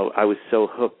I was so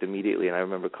hooked immediately. And I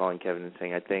remember calling Kevin and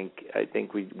saying, I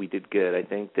think we did good. I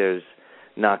think there's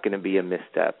not going to be a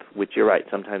misstep. Which you're right.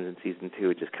 Sometimes in season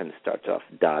 2 it just kind of starts off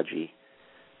dodgy,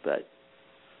 but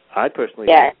I personally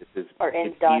think this is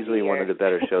easily one of the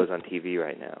better shows on TV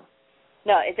right now.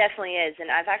 No, it definitely is,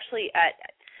 and I've actually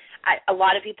a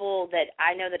lot of people that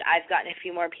I know that I've gotten a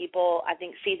few more people. I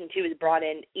think season 2 has brought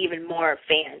in even more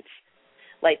fans.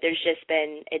 Like, it's just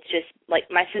like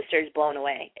my sister's blown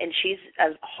away, and she's a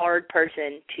hard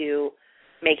person to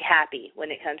make happy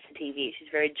when it comes to TV. She's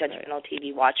a very judgmental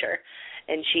TV watcher,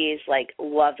 and she's like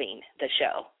loving the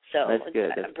show. So that's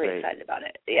good. I'm pretty excited about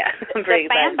it. Yeah, I'm The pretty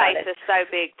fan excited about it. base is so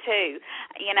big too.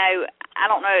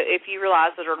 I don't know if you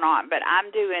realize it or not, but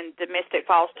I'm doing the Mystic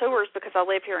Falls tours because I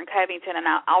live here in Covington, and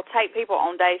I'll take people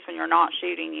on days when you're not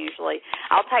shooting usually.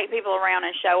 I'll take people around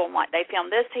and show them, like, they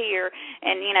filmed this here,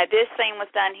 and, this scene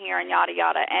was done here, and yada,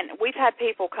 yada. And we've had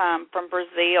people come from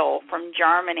Brazil, from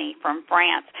Germany, from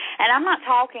France, and I'm not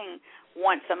talking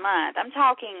once a month. I'm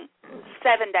talking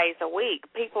 7 days a week.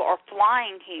 People are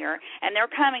flying here, and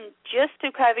they're coming just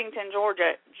to Covington,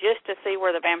 Georgia, just to see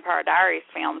where the Vampire Diaries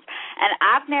films. And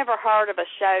I've never heard of a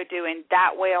show doing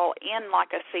that well in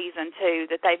like a season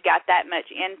 2, that they've got that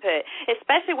much input,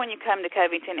 especially when you come to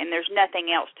Covington and there's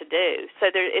nothing else to do.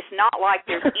 So it's not like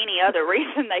there's any other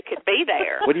reason they could be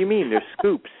there. What do you mean? There's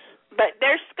scoops. But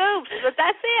there's scoops, but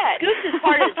that's it. Scoops is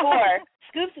part of the tour.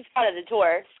 Scoops is part of the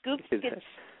tour. Scoops gets...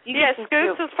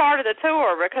 Scoops is part of the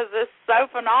tour because it's so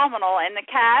phenomenal, and the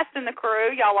cast and the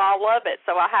crew, y'all all love it,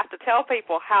 so I have to tell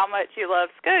people how much you love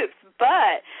Scoops.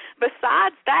 But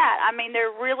besides that, I mean,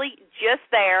 they're really just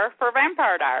there for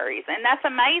Vampire Diaries, and that's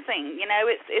amazing.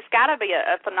 It's got to be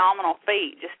a phenomenal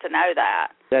feat just to know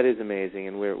that. That is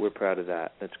amazing, and we're proud of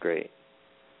that. That's great.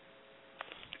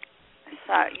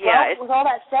 So, yeah. Well, with all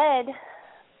that said,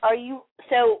 you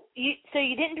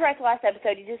didn't direct the last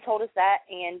episode. You just told us that,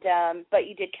 and but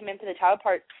you did come in for the Tyler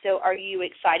part. So are you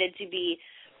excited to be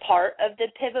part of the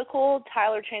pivotal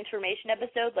Tyler transformation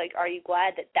episode? Like, are you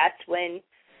glad that that's when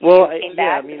you came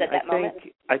back?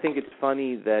 I think it's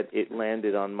funny that it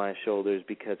landed on my shoulders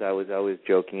because I was always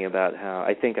joking about how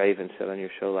I think I even said on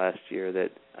your show last year that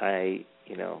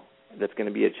that's going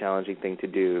to be a challenging thing to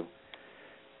do,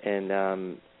 and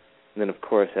then, of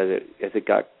course, as it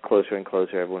got closer and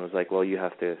closer, everyone was like, "Well, you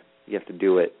have to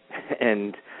do it."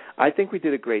 And I think we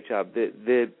did a great job.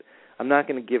 I'm not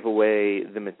going to give away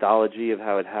the mythology of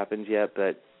how it happened yet,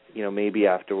 but maybe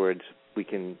afterwards we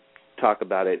can talk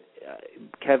about it.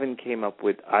 Kevin came up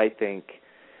with, I think,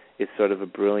 is sort of a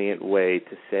brilliant way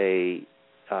to say,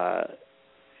 a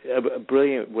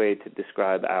brilliant way to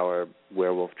describe our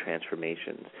werewolf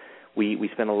transformations. We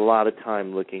spent a lot of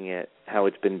time looking at how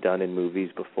it's been done in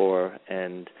movies before,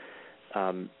 and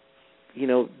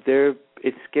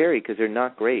it's scary because they're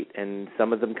not great, and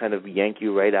some of them kind of yank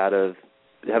you right out of,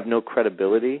 have no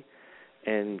credibility.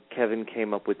 And Kevin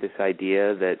came up with this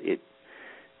idea that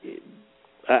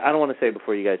I don't want to say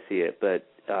before you guys see it, but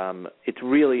it's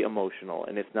really emotional,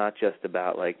 and it's not just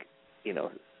about a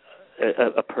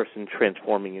person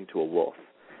transforming into a wolf.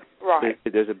 Right.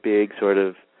 There's a big sort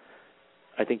of,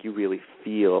 I think you really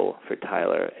feel for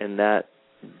Tyler, and that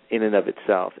in and of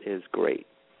itself is great.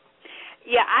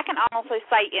 Yeah, I can honestly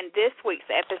say in this week's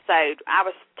episode, I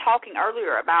was talking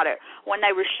earlier about it, when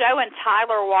they were showing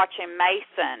Tyler watching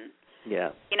Mason,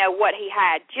 what he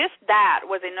had, just that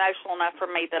was emotional enough for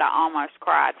me that I almost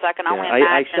cried. So I can only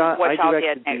imagine what y'all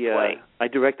did next week. I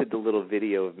directed the little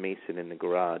video of Mason in the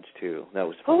garage, too. That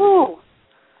was fun. Ooh.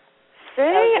 See?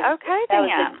 Okay, then.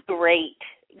 That was a great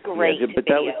but video.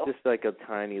 That was just like a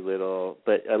tiny little,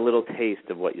 but a little taste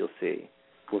of what you'll see.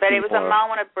 But it was a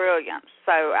moment of brilliance.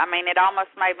 So, I mean, it almost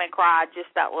made me cry just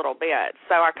that little bit.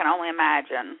 So I can only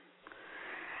imagine.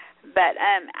 But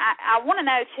I want to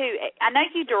know, too, I know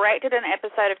you directed an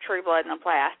episode of True Blood in the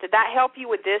past. Did that help you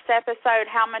with this episode?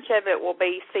 How much of it will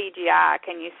be CGI,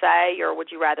 can you say, or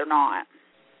would you rather not?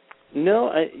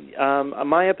 No,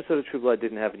 my episode of True Blood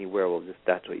didn't have any werewolves, if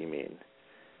that's what you mean.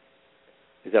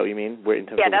 Is that what you mean?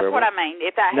 That's what I mean.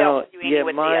 If that helps you any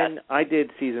with mine, this. I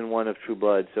did season 1 of True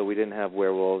Blood, so we didn't have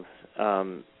werewolves.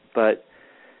 But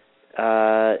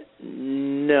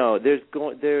no, there's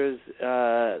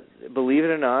believe it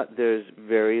or not, there's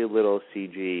very little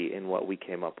CG in what we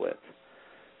came up with.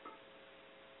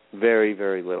 Very,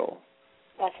 very little.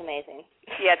 That's amazing.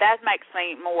 Yeah, that makes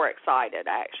me more excited,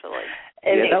 actually.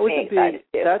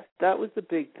 That was the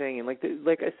big thing, and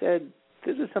like I said,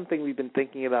 this is something we've been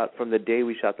thinking about from the day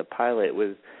we shot the pilot.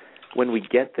 Was when we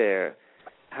get there,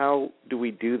 how do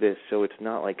we do this so it's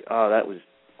not like, oh, that was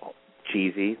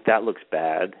cheesy, that looks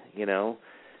bad, you know?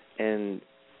 And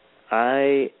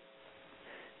all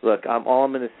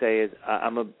I'm going to say is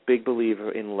I'm a big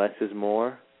believer in less is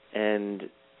more, and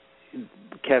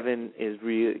Kevin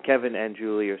and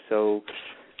Julie are so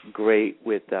great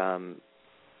with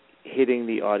hitting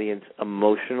the audience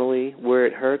emotionally where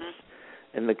it hurts,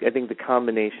 and I think the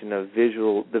combination of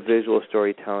the visual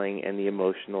storytelling and the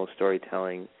emotional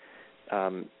storytelling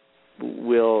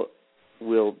will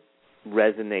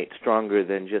resonate stronger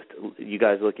than just you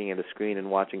guys looking at a screen and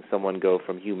watching someone go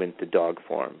from human to dog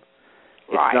form.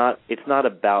 Right. It's not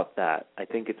about that. I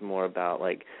think it's more about,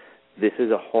 like, this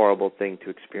is a horrible thing to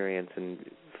experience and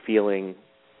feeling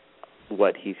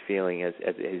what he's feeling as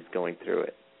he's going through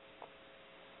it.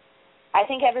 I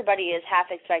think everybody is half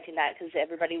expecting that because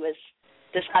everybody was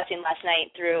discussing last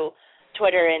night through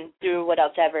Twitter and through what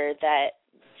else ever that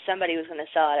somebody was going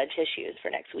to sell out of tissues for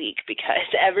next week because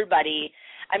everybody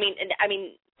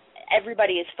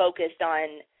is focused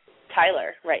on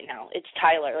Tyler right now. It's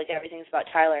Tyler. Like, everything's about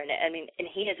Tyler. And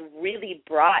he has really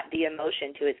brought the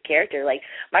emotion to his character. Like,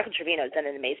 Michael Trevino has done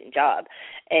an amazing job.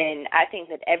 And I think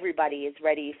that everybody is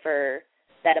ready for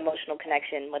that emotional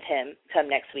connection with him come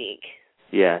next week.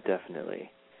 Yeah, definitely.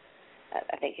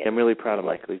 I think I'm really proud of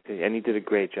Michael, and he did a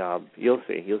great job. You'll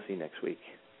see next week.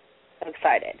 I'm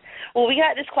excited. Well, we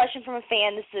got this question from a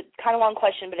fan. This is a kind of long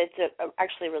question, but it's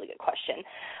actually a really good question.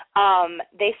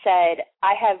 They said,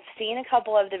 I have seen a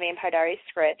couple of the Vampire Diaries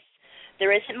scripts.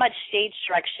 There isn't much stage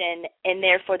direction in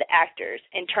there for the actors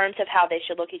in terms of how they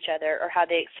should look each other or how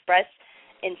they express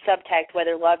in subtext,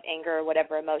 whether love, anger, or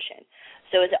whatever emotion.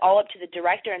 So is it all up to the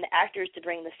director and the actors to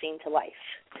bring the scene to life?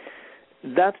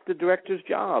 That's the director's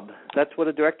job. That's what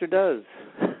a director does.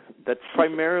 That's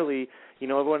primarily...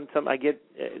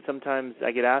 sometimes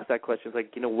I get asked that question. It's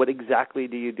like, what exactly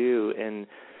do you do? And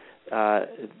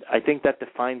I think that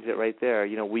defines it right there.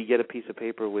 We get a piece of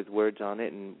paper with words on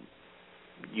it, and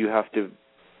you have to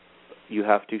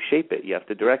shape it. You have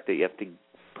to direct it. You have to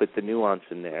put the nuance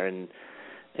in there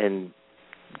and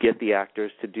get the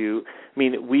actors to do.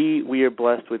 We are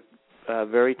blessed with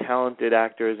very talented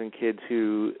actors and kids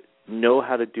who know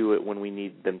how to do it when we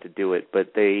need them to do it,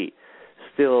 but they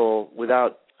still,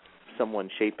 without someone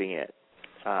shaping it,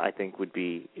 I think it'd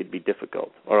be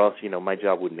difficult, or else my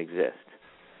job wouldn't exist.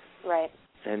 Right.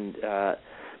 And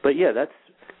but yeah,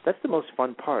 that's the most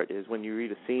fun part is when you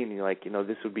read a scene and you're like,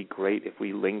 this would be great if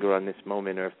we linger on this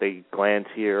moment, or if they glance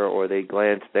here or they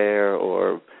glance there,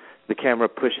 or the camera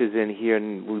pushes in here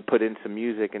and we put in some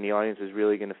music and the audience is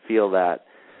really going to feel that,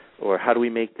 or how do we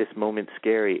make this moment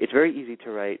scary? It's very easy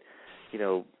to write,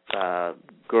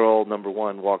 girl number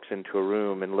one walks into a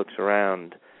room and looks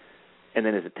around and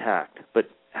then is attacked. But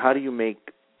how do you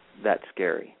make that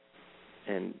scary?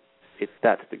 And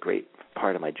that's the great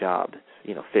part of my job,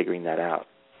 figuring that out.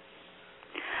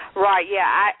 Right, yeah.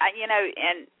 I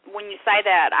and when you say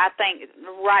that, I think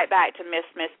right back to Miss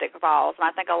Mystic Falls, and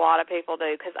I think a lot of people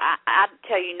do, because I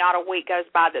tell you, not a week goes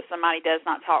by that somebody does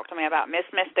not talk to me about Miss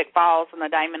Mystic Falls and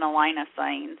the Damon Elena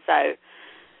scene. So,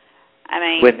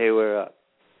 when they were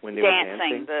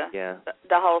dancing,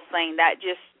 the whole scene, that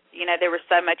just, there was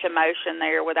so much emotion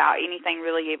there without anything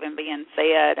really even being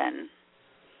said, and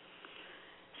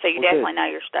so you definitely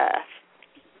know your stuff.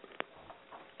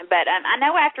 But I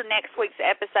know after next week's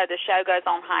episode, the show goes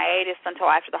on hiatus until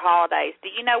after the holidays. Do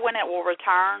you know when it will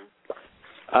return?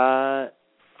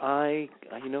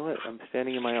 You know what? I'm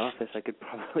standing in my office. I could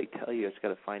probably tell you. I just got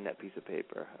to find that piece of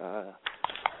paper.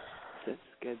 Set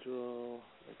schedule.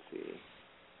 Let's see.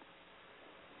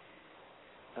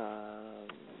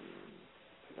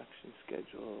 Production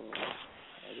schedule.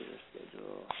 Editor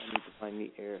schedule. I need to find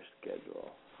the air schedule.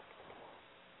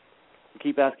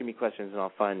 Keep asking me questions, and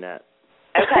I'll find that.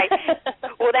 Okay.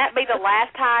 Will that be the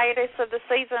last hiatus of the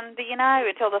season, do you know,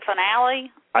 until the finale?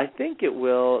 I think it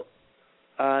will.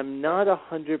 I'm not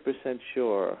 100%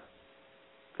 sure,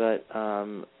 but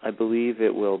I believe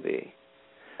it will be.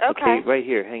 Okay, right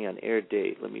here. Hang on. Air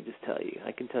date. Let me just tell you.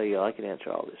 I can tell you. I can answer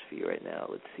all this for you right now.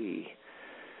 Let's see.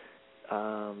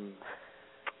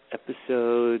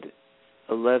 Episode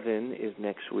 11 is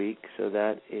next week, so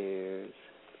that airs...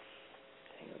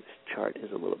 Hang on. This chart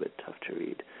is a little bit tough to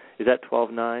read. Is that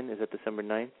 12/9? Is that December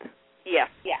 9th? Yeah.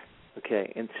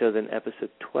 Okay, and so then episode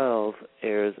 12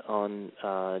 airs on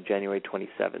January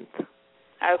 27th.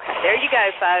 Okay, there you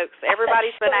go, folks.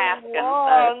 Everybody's been asking.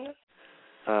 Long.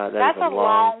 So. That's a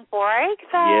long break,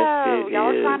 though. Yes, Y'all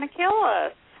are trying to kill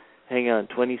us. Hang on,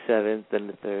 27th, then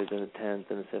the 3rd, then the 10th,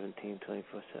 then the 17th,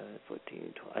 24th, 7th,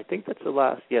 14th, 12th. I think that's the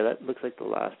last. Yeah, that looks like the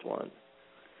last one.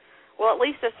 Well, at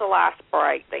least it's the last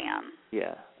break then.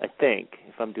 Yeah, I think,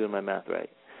 if I'm doing my math right.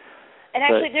 And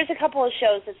actually, there's a couple of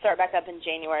shows that start back up in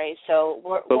January, so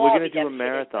we're going to do a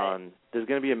marathon. There's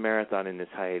going to be a marathon in this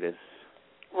hiatus.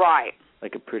 Right.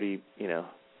 Like a pretty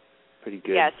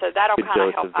good. Yeah, so that'll kind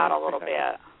of help out a Vampire little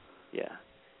bit. Yeah.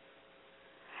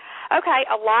 Okay,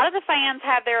 a lot of the fans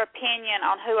have their opinion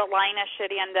on who Elena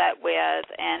should end up with,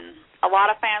 and a lot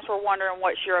of fans were wondering,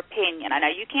 what's your opinion? I know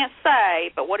you can't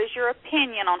say, but what is your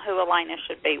opinion on who Elena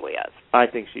should be with? I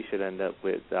think she should end up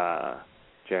with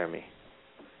Jeremy.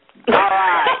 All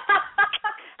right.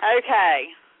 Okay.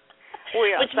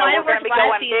 Which might have worked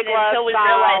last season until we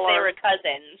realized they were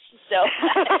cousins. So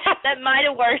that might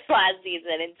have worked last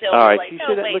season until all right, we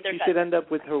were like, she should end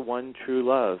up with her one true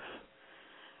love.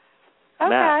 Okay.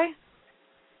 Matt.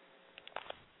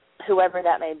 Whoever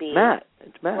that may be. Matt.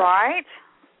 It's Matt. Right.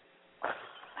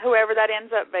 Whoever that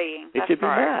ends up being. It should be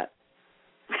Matt.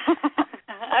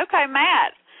 Okay,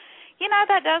 Matt. You know,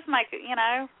 that does make,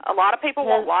 a lot of people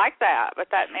won't like that, but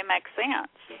it makes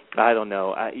sense. I don't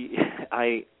know. I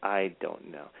don't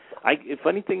know.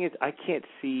 Funny thing is, I can't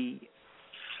see.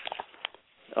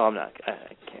 Oh, I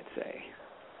can't say.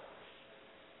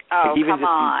 Oh, like come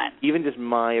on. Even just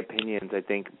my opinions, I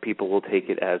think people will take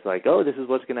it as like, oh, this is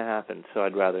what's going to happen, so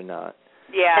I'd rather not.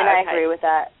 Yeah, and I agree with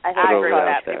that. I agree with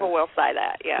that. People will say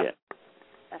that, yeah.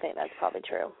 I think that's probably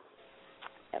true.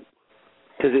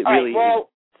 Because it really is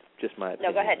just my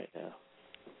opinion. No, go ahead. Right now.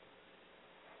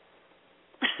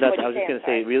 I was just going to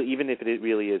say, even if it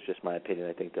really is just my opinion,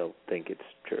 I think they'll think it's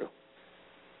true.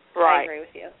 Right. I agree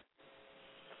with you.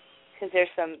 Because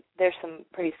there's some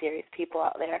pretty serious people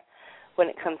out there when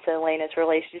it comes to Elena's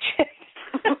relationship.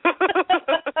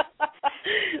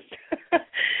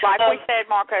 Like we said,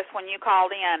 Marcus, when you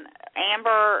called in,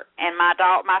 Amber and my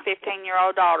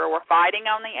 15-year-old daughter were fighting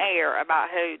on the air about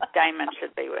who Damon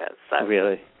should be with. So.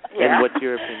 Really? Yeah. And what's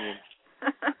your opinion?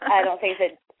 I don't think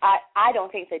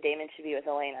that Damon should be with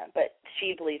Elena, but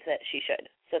she believes that she should.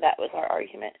 So that was our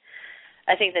argument.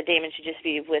 I think that Damon should just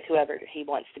be with whoever he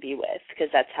wants to be with,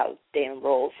 because that's how Damon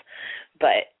rolls.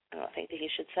 But I don't think that he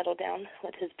should settle down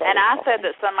with his brother. And I said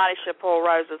that somebody should pull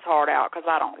Rose's heart out because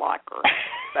I don't like her.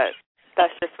 But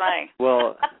that's just me.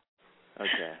 Well,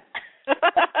 okay.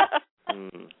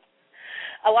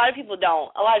 A lot of people don't.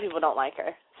 A lot of people don't like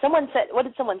her. Someone said, what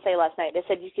did someone say last night? They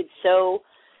said you could sew.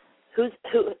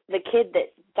 The kid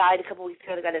that died a couple weeks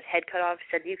ago that got his head cut off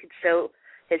said you could sew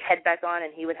his head back on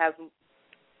and he'd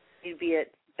be a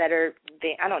better.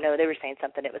 I don't know. They were saying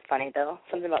something. It was funny though.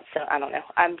 Something about I don't know.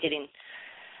 I get it.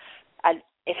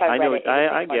 I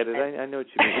know what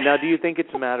you mean. Now, do you think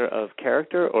it's a matter of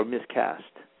character or miscast?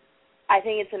 I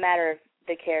think it's a matter of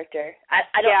the character. I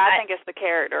think it's the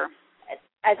character.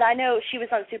 As I know, she was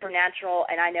on Supernatural,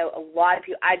 and I know a lot of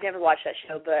people. I've never watched that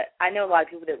show, but I know a lot of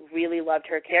people that really loved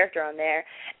her character on there,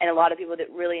 and a lot of people that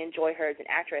really enjoy her as an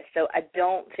actress. So I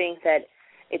don't think that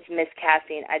it's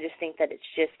miscasting. I just think that it's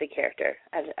just the character.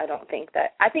 I don't think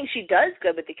that. I think she does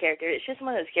good with the character. It's just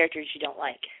one of those characters you don't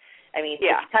like. I mean,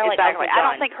 yeah, it's kind of exactly. Like I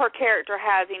don't think her character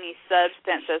has any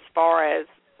substance as far as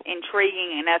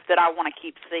intriguing enough that I want to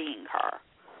keep seeing her.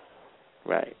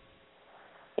 Right.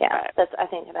 Yeah, I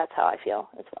think that's how I feel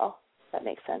as well. That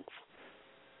makes sense.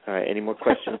 All right. Any more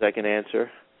questions I can answer?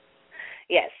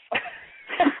 Yes.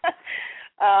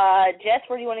 Jess,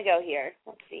 where do you want to go here?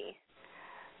 Let's see.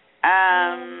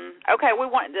 Okay, we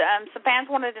want some fans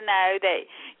wanted to know that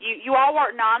you all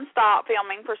work nonstop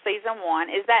filming for season 1.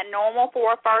 Is that normal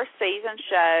for a first season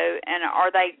show? And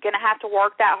are they going to have to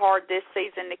work that hard this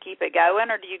season to keep it going,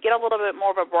 or do you get a little bit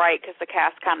more of a break because the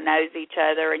cast kind of knows each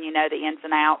other and you know the ins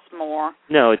and outs more?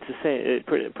 No, it's the same.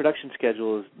 Production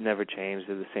schedule has never changed.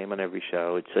 They're the same on every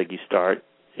show. It's like you start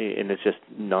and it's just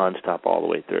nonstop all the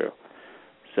way through.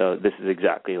 So this is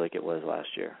exactly like it was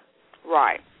last year.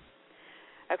 Right.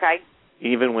 Okay.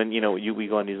 Even when, we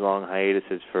go on these long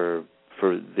hiatuses for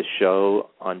the show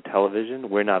on television,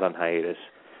 we're not on hiatus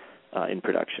in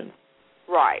production.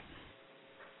 Right.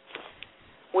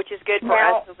 Which is good for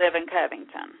us to live in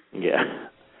Covington. Yeah.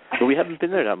 But we haven't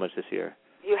been there that much this year.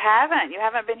 You haven't. You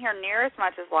haven't been here near as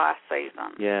much as last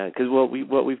season. Yeah, because what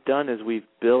we've done is we've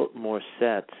built more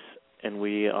sets, and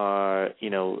we are,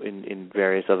 in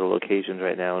various other locations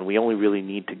right now, and we only really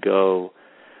need to go.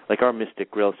 Like our Mystic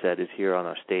Grill set is here on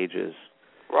our stages.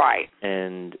 Right.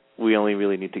 And we only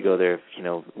really need to go there if,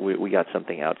 we got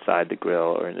something outside the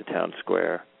grill or in the town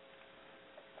square.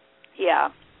 Yeah.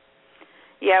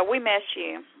 Yeah, we miss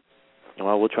you.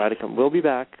 Well, we'll try to come. We'll be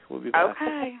back.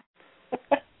 Okay.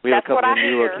 We have That's what I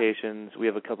hear. locations. We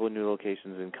have a couple of new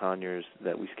locations in Conyers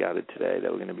that we scouted today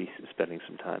that we're going to be spending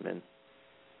some time in.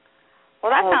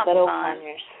 Well, that sounds good old fun.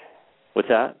 Conyers. What's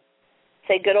that?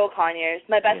 Say good old Conyers.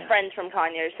 My best friend's from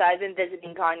Conyers, so I've been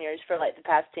visiting Conyers for like the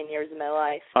past 10 years of my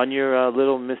life. On your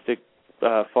Little Mystic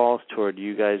Falls tour, do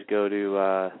you guys go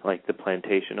to like the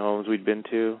plantation homes we'd been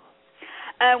to?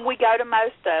 We go to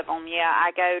most of them. Yeah,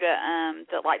 I go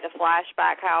to like the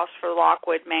Flashback House for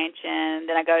Lockwood Mansion.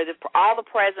 Then I go to all the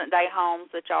present day homes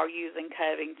that y'all use in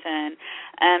Covington.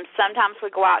 Sometimes we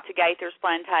go out to Gaither's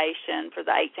Plantation for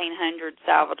the 1800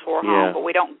 Salvatore home, but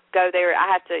we don't go there. I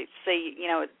have to see,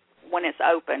 when it's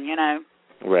open,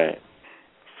 Right.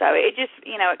 So it just,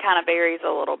 it kind of varies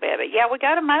a little bit. But yeah, we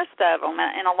go to most of them,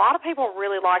 and a lot of people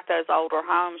really like those older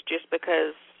homes just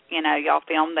because, y'all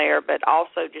film there, but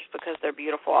also just because they're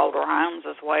beautiful older homes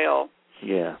as well.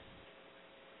 Yeah.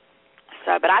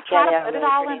 So, but I try to put really it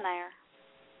all pretty. in there.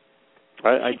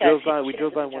 I drove by. We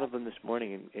drove by one of them this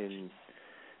morning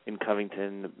in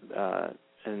Covington,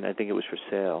 and I think it was for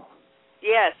sale.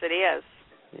 Yes, it is.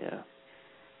 Yeah.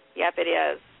 Yep, it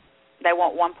is. They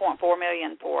want $1.4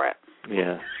 million for it.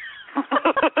 Yeah.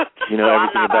 You know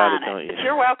everything about it, don't you? But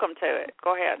you're welcome to it.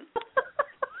 Go ahead.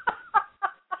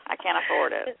 I can't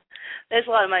afford it. There's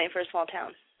a lot of money for a small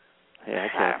town. Yeah, I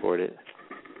can't afford it.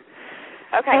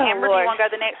 Okay, Amber, do you want to go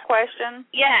to the next question?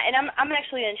 Yeah, and I'm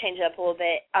actually going to change it up a little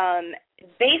bit.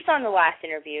 Based on the last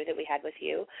interview that we had with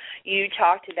you, you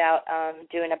talked about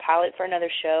doing a pilot for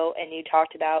another show, and you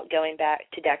talked about going back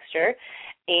to Dexter.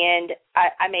 And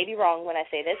I may be wrong when I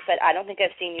say this, but I don't think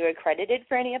I've seen you accredited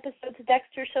for any episodes of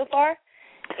Dexter so far.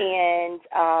 And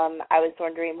I was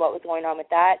wondering what was going on with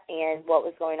that and what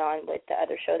was going on with the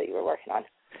other show that you were working on.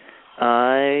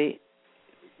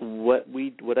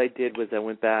 What I did was I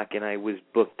went back and I was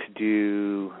booked to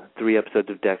do 3 episodes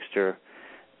of Dexter,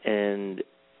 and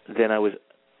then I was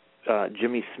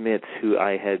Jimmy Smits, who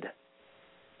I had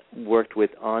worked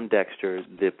with on Dexter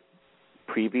the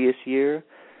previous year,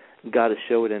 got a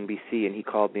show at NBC, and he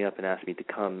called me up and asked me to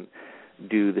come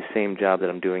do the same job that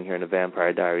I'm doing here in the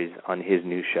Vampire Diaries on his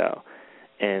new show.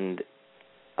 And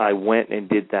I went and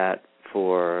did that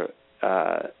for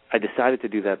I decided to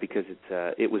do that because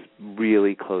it was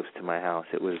really close to my house.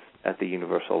 It was at the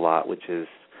Universal lot, which is,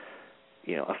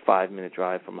 a 5-minute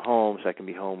drive from home, so I can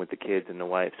be home with the kids and the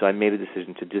wife. So I made a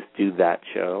decision to just do that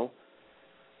show.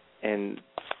 And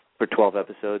for 12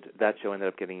 episodes, that show ended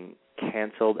up getting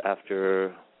canceled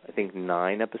after, I think,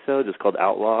 9 episodes. It was called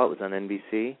Outlaw. It was on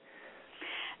NBC.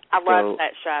 I loved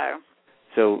that show.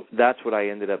 So that's what I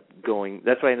ended up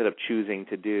choosing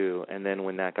to do, and then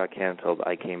when that got canceled,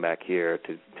 I came back here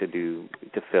to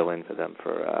fill in for them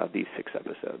for these 6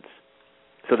 episodes.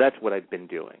 So that's what I've been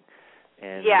doing.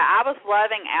 And yeah, I was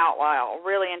loving Outlaw,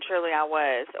 really and truly I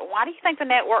was. Why do you think the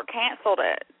network canceled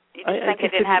it? You just think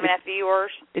it didn't have enough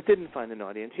viewers? It didn't find an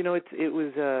audience. It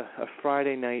was a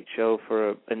Friday night show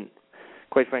for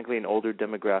quite frankly, an older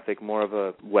demographic, more of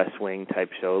a West Wing type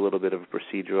show, a little bit of a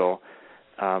procedural.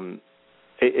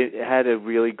 It had a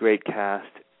really great cast.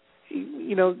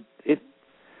 It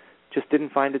just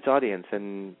didn't find its audience,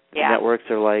 and networks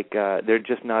are like, they're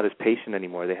just not as patient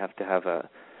anymore. They have to have a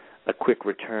quick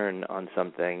return on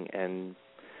something, and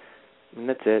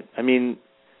that's it. I mean,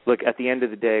 look, at the end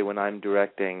of the day, when I'm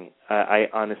directing, I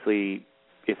honestly,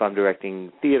 if I'm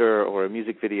directing theater or a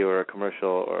music video or a commercial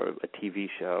or a TV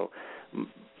show,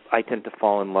 I tend to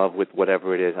fall in love with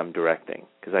whatever it is I'm directing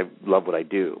because I love what I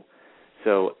do.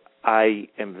 So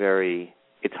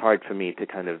it's hard for me to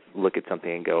kind of look at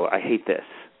something and go, I hate this,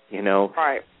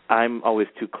 Right. I'm always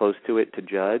too close to it to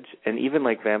judge. And even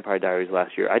like Vampire Diaries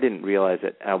last year, I didn't realize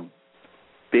how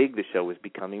big the show was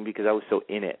becoming because I was so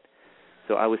in it.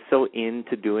 So I was so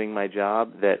into doing my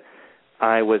job that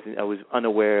I was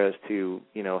unaware as to,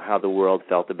 how the world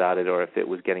felt about it or if it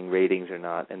was getting ratings or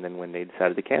not. And then when they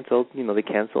decided to cancel, they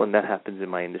cancel, and that happens in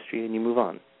my industry, and you move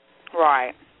on.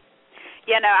 Right.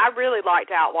 Yeah, no, I really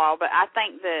liked Outlaw, but I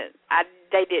think that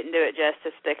they didn't do it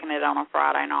justice sticking it on a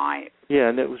Friday night. Yeah,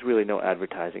 and there was really no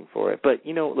advertising for it. But,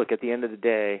 look, at the end of the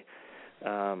day,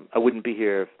 I wouldn't be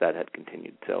here if that had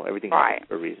continued. So everything happens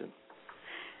for a reason.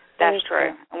 That's true.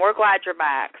 And we're glad you're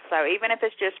back. So even if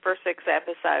it's just for 6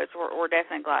 episodes, we're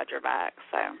definitely glad you're back.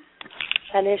 So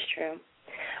that is true.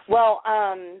 Well,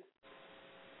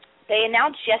 they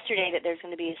announced yesterday that there's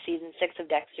going to be a season 6 of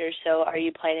Dexter. So are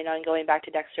you planning on going back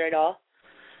to Dexter at all?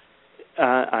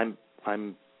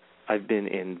 I've been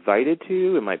invited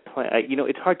to. And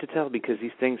it's hard to tell because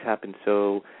these things happen.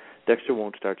 So Dexter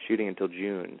won't start shooting until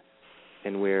June,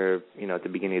 and we're at the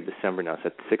beginning of December now. So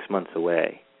that's 6 months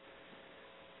away.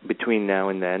 between now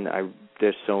and then,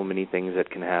 there's so many things that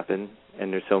can happen,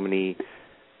 and there's so many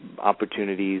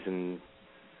opportunities, and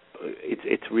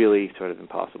it's really sort of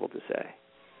impossible to say.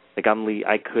 Like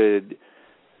I could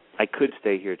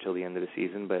stay here till the end of the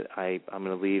season, but I'm going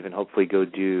to leave and hopefully go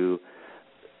do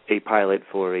a pilot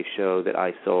for a show that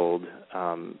I sold,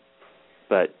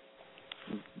 but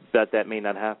that may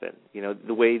not happen. You know,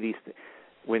 the way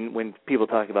when people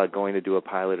talk about going to do a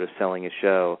pilot or selling a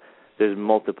show, there's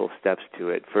multiple steps to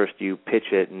it. First you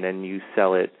pitch it, and then you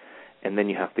sell it, and then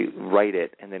you have to write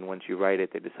it, and then once you write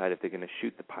it, they decide if they're going to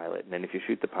shoot the pilot, and then if you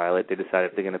shoot the pilot, they decide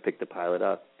if they're going to pick the pilot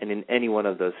up. And in any one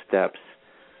of those steps,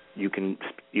 you can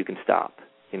stop.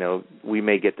 You know, we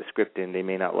may get the script in, they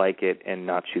may not like it, and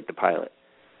not shoot the pilot.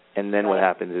 And then what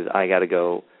happens is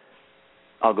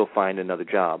I'll go find another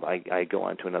job. I go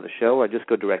on to another show, or I just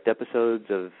go direct episodes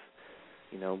of,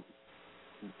 you know,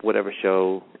 whatever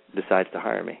show decides to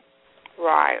hire me.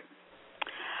 Right.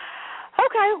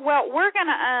 Okay, well, we're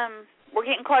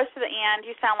getting close to the end.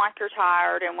 You sound like you're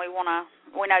tired, and we know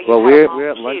you we're have a long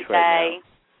at lunch shoot right day.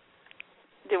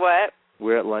 Do what?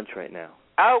 We're at lunch right now.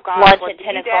 Oh, God. Lunch at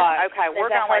 10 o'clock. Okay, we're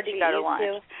going to let you go to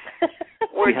lunch.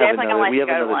 We have another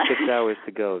 6 6 hours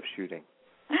to go of shooting.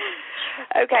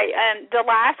 Okay, the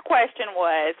last question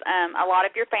was, a lot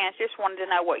of your fans just wanted to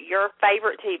know what your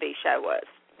favorite TV show was.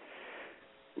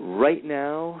 Right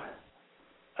now,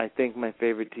 I think my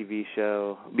favorite TV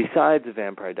show, besides the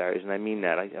Vampire Diaries, and I mean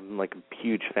that, I'm like a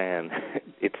huge fan.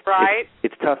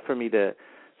 It's tough for me to,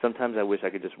 sometimes I wish I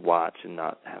could just watch and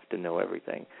not have to know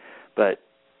everything. But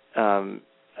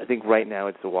I think right now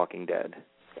it's The Walking Dead.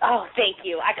 Oh, thank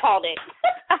you. I called it.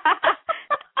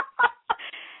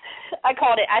 I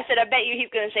called it. I said, I bet you he's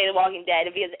going to say The Walking Dead.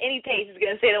 If he has any taste, he's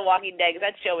going to say The Walking Dead, because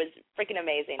that show is freaking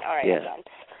amazing. All right, I'm done.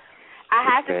 I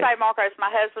have to say, Marcos,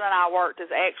 my husband and I worked as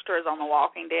extras on The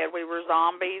Walking Dead. We were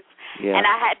zombies. Yeah. And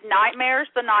I had nightmares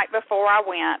the night before I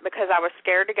went because I was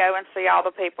scared to go and see all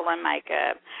the people in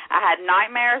makeup. I had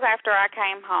nightmares after I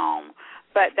came home,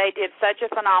 but they did such a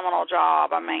phenomenal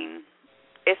job. I mean,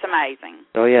 it's amazing.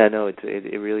 Oh, yeah, no, it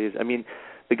really is. I mean,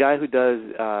 the guy who does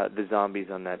the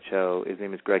zombies on that show, his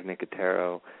name is Greg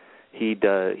Nicotero. He's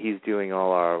doing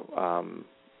all our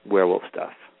werewolf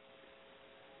stuff.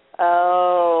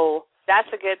 Oh, that's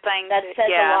a good thing. That says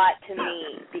a lot to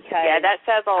me, because that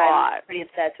says a lot. I'm pretty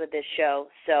obsessed with this show,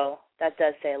 so that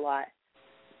does say a lot.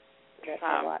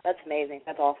 That's amazing.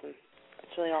 That's awesome.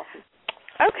 That's really awesome.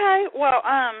 Okay, well,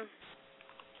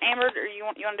 Amber, you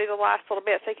want to do the last little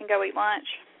bit so you can go eat lunch?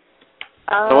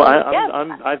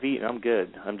 I've eaten. I'm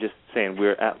good. I'm just saying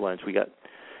we're at lunch. We got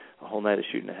a whole night of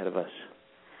shooting ahead of us.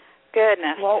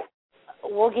 Goodness. Well,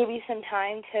 we'll give you some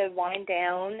time to wind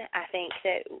down. I think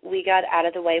that we got out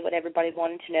of the way what everybody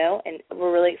wanted to know, and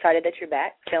we're really excited that you're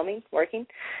back, filming, working.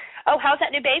 Oh, how's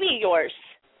that new baby of yours?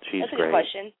 She's That's a great. good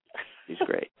question. She's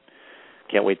great.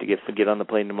 Can't wait to get on the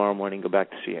plane tomorrow morning and go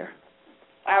back to see her.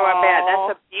 Oh, I bet.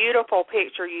 That's a beautiful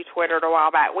picture you Twittered a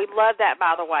while back. We love that,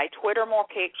 by the way. Twitter more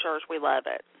pictures. We love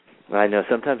it. I know.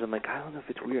 Sometimes I'm like, I don't know if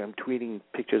it's weird. I'm tweeting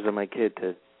pictures of my kid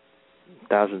to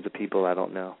thousands of people I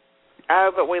don't know.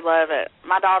 Oh, but we love it.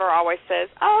 My daughter always says,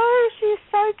 oh, she's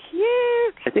so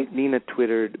cute. I think Nina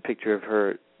Twittered a picture of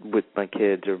her with my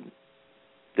kids. Or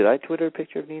did I Twitter a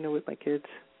picture of Nina with my kids?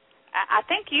 I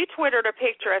think you Twittered a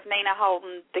picture of Nina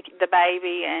holding the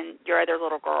baby and your other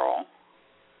little girl.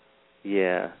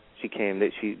 Yeah, she came.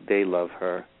 They love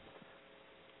her.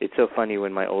 It's so funny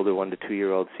when my older 1 to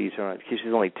 2-year-old sees her on. She's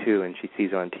only 2, and she sees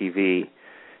her on TV,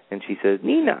 and she says,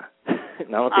 Nina. And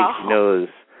I don't think she knows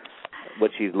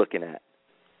what she's looking at.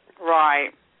 Right.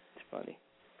 It's funny.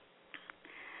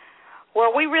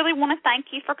 Well, we really want to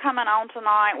thank you for coming on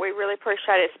tonight. We really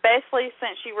appreciate it, especially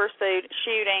since you were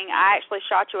shooting. I actually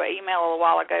shot you an email a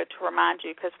while ago to remind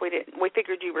you because we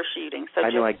figured you were shooting. So I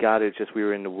know I got it. It's just we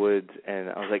were in the woods, and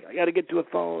I was like, I got to get to a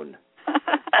phone.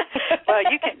 Well,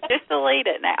 you can just delete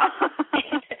it now.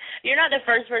 You're not the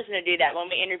first person to do that.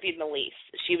 When we interviewed Melise,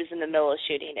 she was in the middle of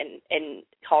shooting and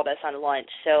called us on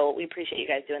lunch. So we appreciate you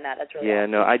guys doing that. That's really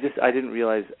awesome. No, I didn't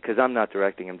realize, because I'm not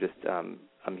directing. I'm just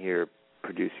I'm here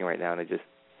producing right now, and I just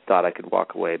thought I could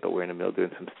walk away, but we're in the middle of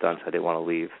doing some stunts. I didn't want to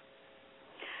leave.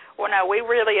 Well, no, we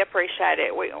really appreciate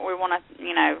it. We want to,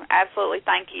 absolutely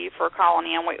thank you for calling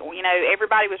in.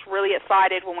 Everybody was really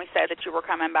excited when we said that you were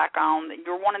coming back on.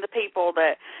 You're one of the people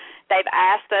that they've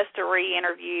asked us to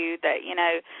re-interview. That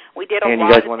we did a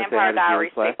lot of Vampire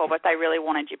Diaries people, but they really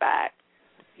wanted you back.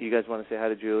 You guys want to say hi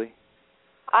to Julie?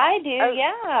 I do,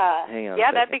 yeah. Hang on. Yeah,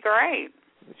 that'd be great.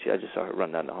 I just saw her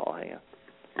run down the hall. Hang on.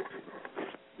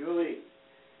 Julie.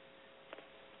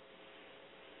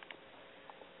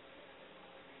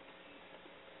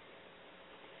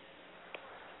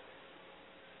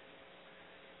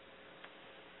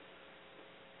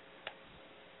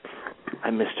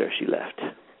 missed her. She left.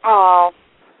 Oh,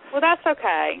 well, that's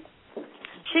okay.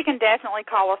 She can definitely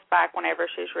call us back whenever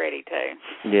she's ready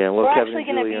to. Yeah, well, We're Kevin actually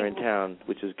and Julie gonna are in town,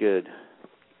 which is good.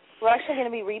 We're actually going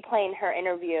to be replaying her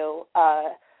interview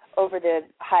over the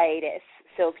hiatus,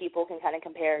 so people can kind of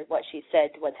compare what she said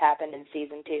to what's happened in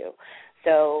season 2.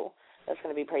 So that's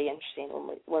going to be pretty interesting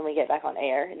when we get back on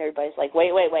air, and everybody's like,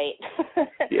 wait.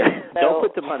 Yeah, So, don't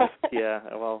put them on. Yeah,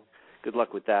 well, good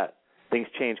luck with that. Things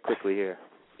change quickly here.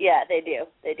 Yeah, they do.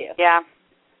 Yeah.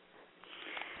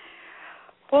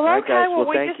 Well, all right, okay. guys.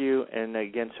 Well, thank you, and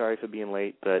again, sorry for being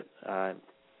late, but.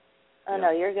 Oh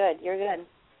no, you're good. You're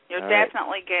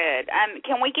definitely good.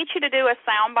 Can we get you to do a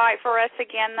soundbite for us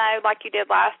again, though, like you did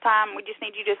last time? We just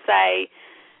need you to say,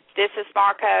 this is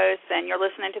Marcos, and you're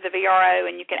listening to the VRO,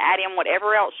 and you can add in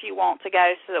whatever else you want to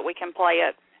go so that we can play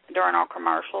it during our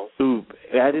commercials. Ooh,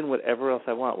 add in whatever else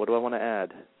I want. What do I want to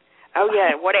add? Oh,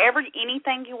 yeah,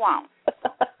 anything you want.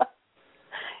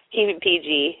 Keep it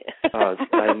PG. Oh,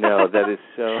 I know. That is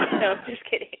so... No, I'm just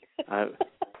kidding.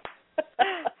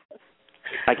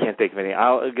 I can't think of any.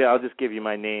 I'll just give you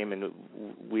my name, and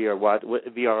we are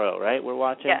VRO, right? We're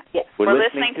watching? Yeah. Yes. We're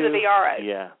listening to the VRO.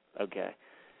 Yeah, okay.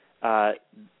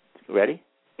 Ready?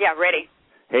 Yeah, ready.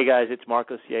 Hey, guys, it's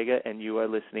Marcos Siega, and you are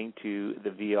listening to the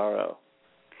VRO.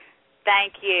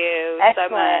 Thank you Excellent.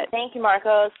 so much. Thank you,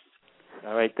 Marcos.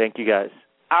 All right, thank you, guys.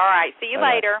 All right, see you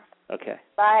later. Okay.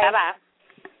 Bye. Bye-bye.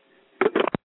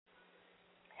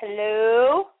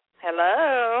 Hello?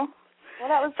 Hello. Well,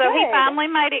 that was So good. he finally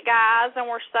made it, guys, and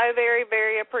we're so very,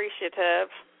 very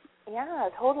appreciative. Yeah,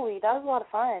 totally. That was a lot of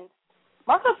fun.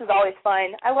 Marcos is always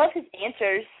fun. I love his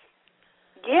answers.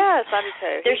 Yes, I do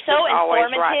too. They're He's so always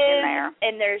informative, right in there.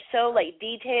 and they're so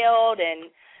detailed, and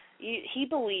he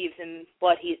believes in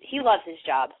what he loves his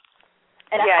job.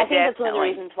 And yeah, I think that's one of the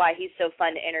definitely. reasons why he's so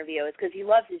fun to interview is because he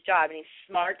loves his job, and he's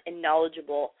smart and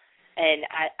knowledgeable, and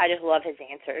I just love his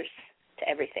answers to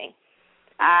everything.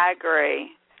 I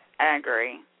agree.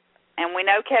 And we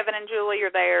know Kevin and Julie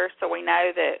are there, so we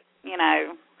know that,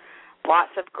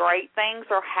 lots of great things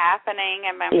are happening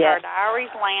in Vampire Diaries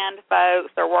land,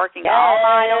 folks. They're working all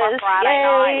night on a Friday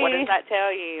night. What does that tell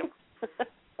you?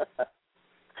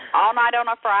 All night on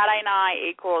a Friday night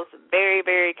equals very,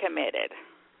 very committed.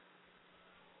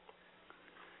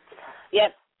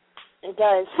 Yep, it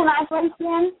does. Can I jump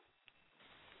in?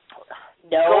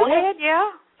 No. Go ahead, yeah.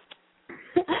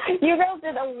 You girls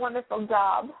did a wonderful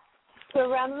job. So a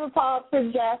round of applause for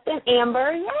Jess and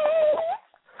Amber. Yay!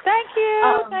 Thank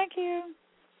you. Thank you.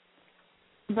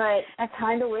 But I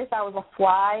kind of wish I was a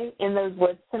fly in those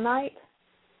woods tonight.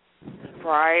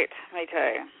 Right, me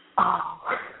too. Oh,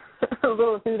 a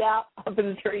little hoot out up in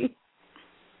the tree.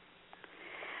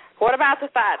 What about the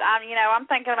fact, I'm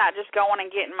thinking about just going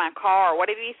and getting my car. What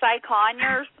did he say,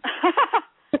 Conyers?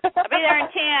 I'll be there in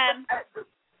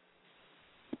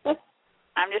 10.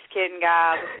 I'm just kidding,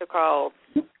 guys. It's too cold.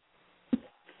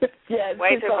 Yeah,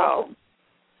 way too cold.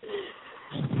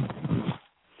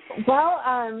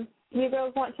 Well, you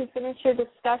girls want to finish your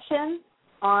discussion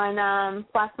on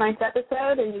last night's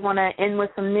episode, and you want to end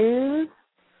with some news?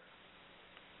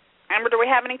 Amber, do we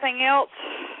have anything else?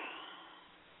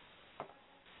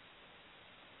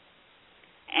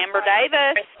 Amber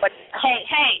Davis.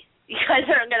 Hey, you guys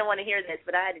aren't going to want to hear this,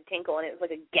 but I had to tinkle, and it was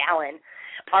like a gallon.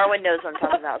 Arwen knows what I'm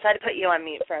talking about, so I had to put you on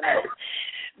mute for a minute.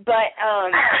 But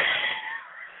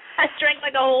I drank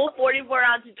like a whole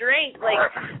 44-ounce drink, like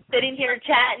sitting here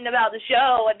chatting about the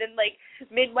show, and then like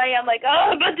midway I'm like,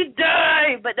 oh, I'm about to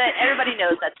die. But then everybody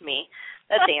knows that's me.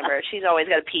 That's Amber. She's always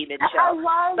got to pee mid-show. I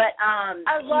love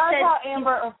how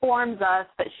Amber informs us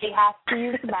that she has to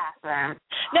use the bathroom.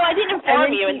 No, I didn't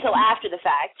inform you until after the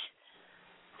fact.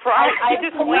 I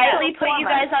just politely put you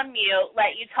guys on mute,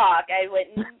 let you talk. I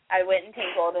went and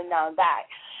tinkled, and now I'm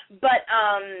back. But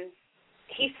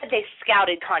he said they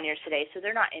scouted Conyers today, so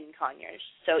they're not in Conyers.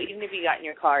 So even if you got in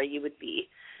your car, you would be.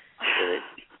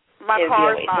 My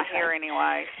car's not here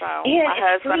anyway, so my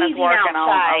husband is working on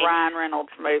a Ryan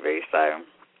Reynolds movie, so.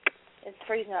 It's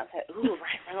freezing outside. Ooh,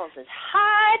 Ryan Reynolds is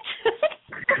hot.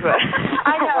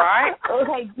 I know. Right?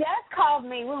 Okay, Jess called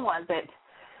me. When was it?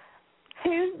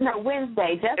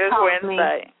 Wednesday. Jess called me.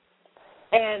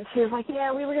 And she was like,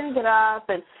 yeah, we were going to get up,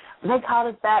 and they called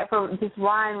us back from this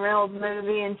Ryan Reynolds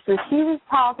movie, and so she was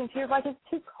talking. She was like, it's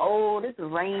too cold, it's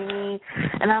rainy.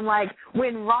 And I'm like,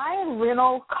 when Ryan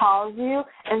Reynolds calls you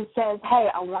and says, hey,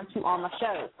 I want you on my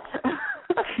show,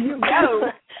 you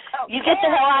go. You get the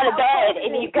hell out of bed,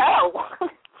 and you go.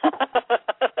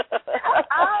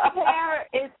 I don't care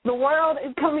if the world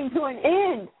is coming to an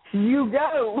end. You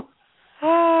go.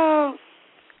 Oh.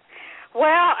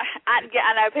 Well, I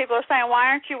know people are saying, why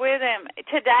aren't you with him?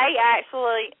 Today,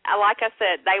 actually, like I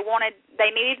said, they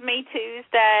needed me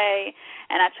Tuesday,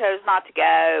 and I chose not to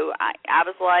go. I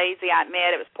was lazy, I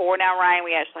admit. It was pouring down rain.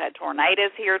 We actually had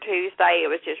tornadoes here Tuesday. It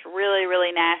was just really,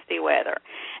 really nasty weather.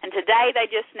 And today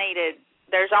they just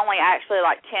there's only actually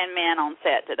like 10 men on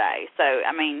set today. So,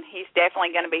 I mean, he's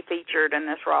definitely going to be featured in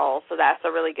this role, so that's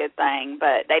a really good thing.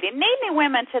 But they didn't need any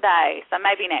women today, so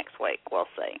maybe next week. We'll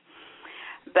see.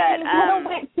 But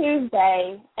went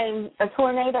Tuesday, and a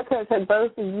tornado could have took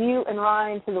both of you and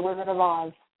Ryan to the Wizard of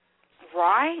Oz.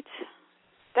 Right?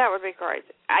 That would be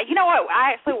crazy. You know what?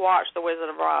 I actually watched The Wizard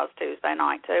of Oz Tuesday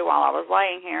night, too, while I was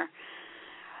laying here.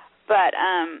 But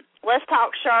let's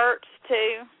talk shirts,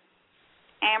 too.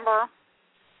 Amber?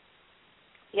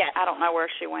 Yes. I don't know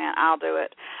where she went. I'll do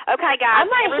it. Okay, guys.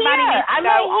 Everybody needs to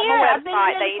go on the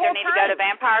website. They either need to go to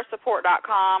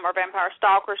vampiresupport.com or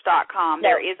vampirestalkers.com.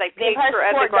 There is a picture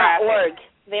of the graphic.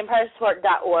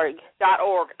 Vampiresupport.org.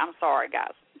 I'm sorry,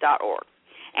 guys. .org.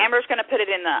 Amber's going to put it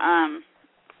in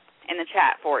the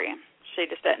chat for you.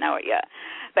 She just doesn't know it yet.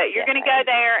 But you're going to go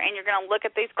there, and you're going to look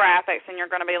at these graphics, and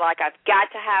you're going to be like, I've got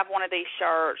to have one of these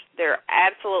shirts. They're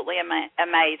absolutely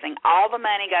amazing. All the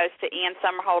money goes to Ian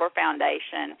Somerhalder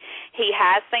Foundation. He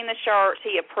has seen the shirts.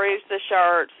 He approves the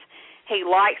shirts. He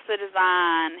likes the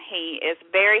design. He is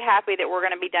very happy that we're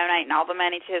going to be donating all the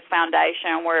money to his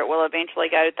foundation, where it will eventually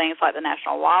go to things like the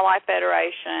National Wildlife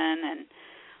Federation and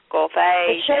Gulf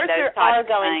Aid. The shirts are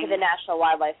going to the National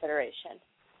Wildlife Federation.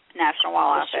 National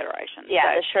Wildlife Federation.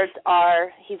 Yeah, the shirts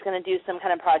he's going to do some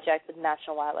kind of project with the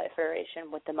National Wildlife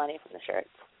Federation with the money from the shirts.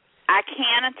 I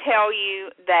can tell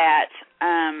you that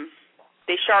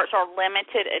the shirts are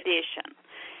limited edition.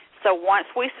 So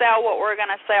once we sell what we're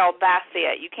going to sell, that's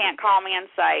it. You can't call me and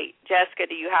say,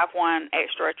 Jessica, do you have one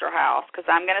extra at your house? Because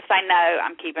I'm going to say no,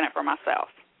 I'm keeping it for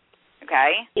myself.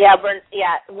 Okay? Yeah,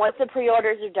 once the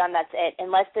pre-orders are done, that's it.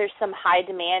 Unless there's some high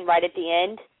demand right at the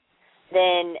end,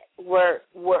 then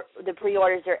the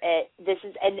pre-orders are it. This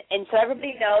is and so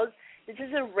everybody knows this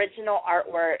is original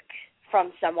artwork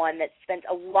from someone that spent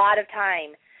a lot of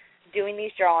time doing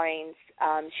these drawings.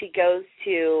 She goes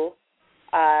to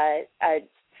a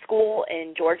school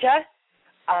in Georgia.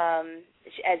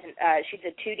 She's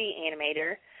a 2D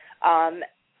animator,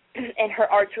 and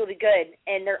her art's really good.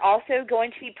 And they're also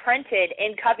going to be printed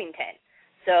in Covington.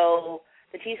 So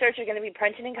the T-shirts are going to be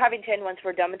printed in Covington once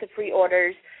we're done with the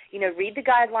pre-orders. You know, read the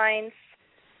guidelines,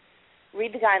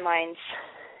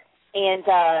 and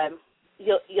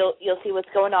you'll see what's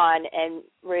going on. And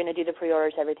we're going to do the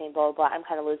pre-orders, everything, blah, blah, blah. I'm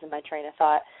kind of losing my train of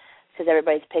thought because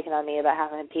everybody's picking on me about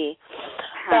having to pee.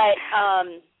 But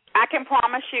I can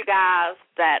promise you guys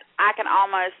that I can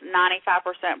almost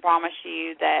 95% promise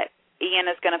you that Ian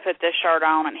is going to put this shirt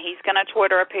on, and he's going to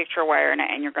Twitter a picture wearing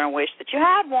it, and you're going to wish that you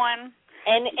had one.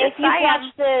 And if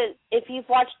you've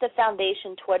watched the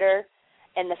foundation Twitter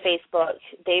and the Facebook,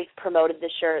 they've promoted the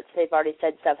shirts. They've already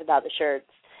said stuff about the shirts.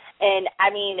 And,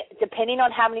 I mean, depending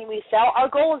on how many we sell, our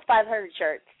goal is 500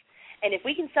 shirts. And if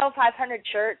we can sell 500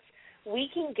 shirts, we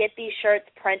can get these shirts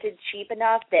printed cheap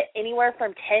enough that anywhere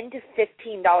from $10 to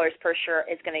 $15 per shirt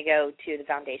is going to go to the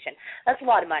foundation. That's a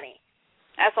lot of money.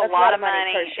 That's a lot of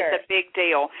money. Per shirt. It's a big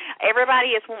deal.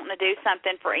 Everybody is wanting to do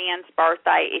something for Ian's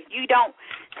birthday.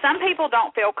 Some people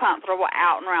don't feel comfortable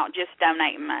out and out just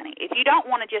donating money. If you don't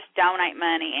want to just donate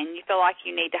money and you feel like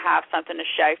you need to have something to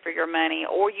show for your money,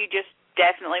 or you just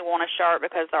definitely want a shirt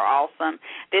because they're awesome,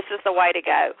 this is the way to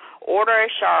go. Order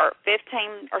a shirt.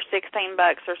 $15 or $16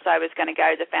 or so is going to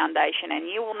go to the foundation, and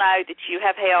you will know that you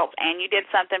have helped and you did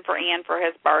something for Ian for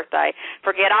his birthday.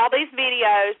 Forget all these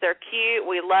videos. They're cute.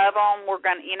 We love them. We're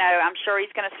going to, I'm sure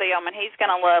he's going to see them and he's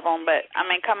going to love them, but, I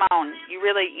mean, come on. You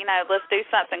really, let's do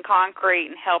something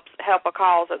concrete and help a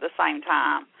cause at the same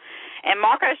time. And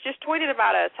Marcos just tweeted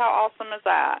about us. How awesome is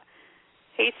that?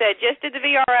 He said, just did the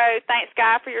VRO. Thanks,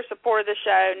 Guy, for your support of the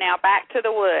show. Now back to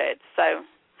the woods. So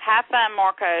have fun,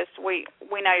 Marcos. We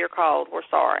know you're cold. We're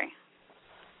sorry.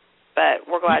 But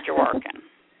we're glad you're working.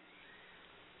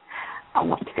 I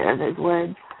want to go to those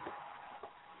woods.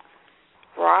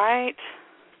 Right.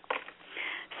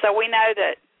 So we know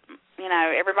that,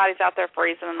 everybody's out there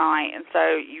freezing tonight, and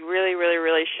so you really, really,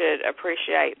 really should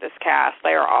appreciate this cast.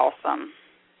 They are awesome.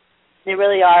 They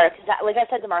really are. Like I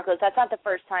said to Marcos, that's not the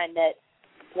first time that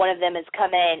one of them has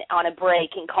come in on a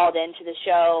break and called into the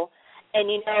show. And,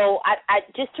 I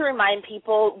just to remind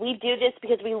people, we do this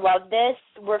because we love this.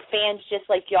 We're fans just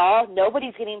like y'all.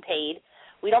 Nobody's getting paid.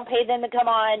 We don't pay them to come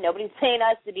on. Nobody's paying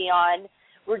us to be on.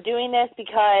 We're doing this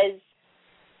because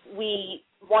we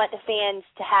want the fans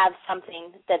to have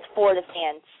something that's for the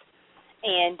fans.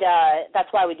 And that's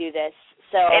why we do this.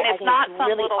 So and I it's think not it's some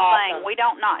really little awesome.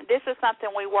 thing. This is something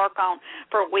we work on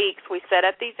for weeks. We set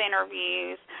up these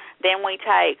interviews, then we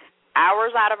take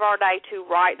hours out of our day to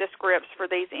write the scripts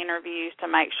for these interviews to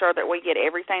make sure that we get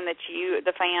everything that you,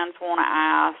 the fans, want to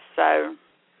ask. So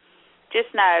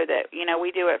just know that,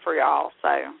 we do it for y'all.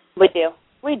 So We do.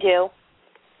 We do.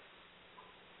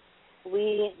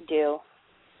 We do.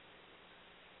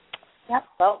 Yep.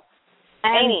 Well,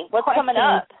 Amy, what's coming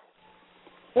up?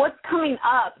 What's coming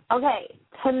up? Okay,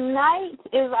 tonight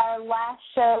is our last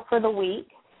show for the week.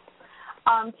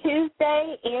 On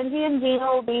Tuesday, Angie and Gina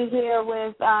will be here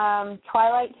with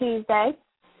Twilight Tuesday.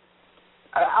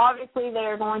 Obviously,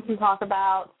 they're going to talk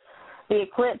about the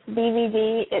Eclipse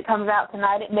DVD. It comes out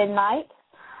tonight at midnight.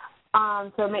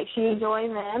 So make sure you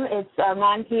join them. It's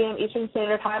 9 p.m. Eastern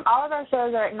Standard Time. All of our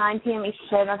shows are at 9 p.m. Eastern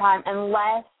Standard Time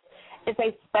unless it's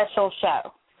a special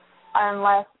show.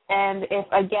 And if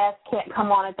a guest can't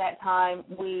come on at that time,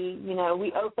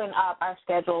 we open up our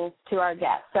schedules to our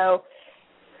guests. So,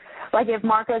 like if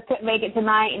Marcos couldn't make it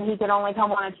tonight and he could only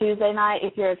come on a Tuesday night,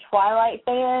 if you're a Twilight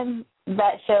fan,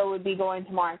 that show would be going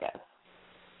to Marcos.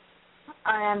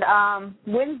 And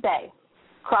Wednesday,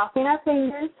 crossing our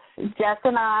fingers, Jess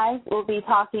and I will be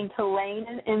talking to Lane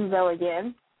and Enzo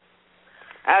again.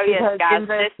 Oh, yes, guys.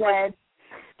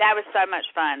 That was so much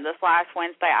fun. This last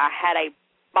Wednesday, I had a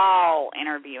ball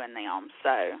interviewing them.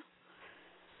 So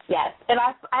yes, and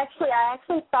I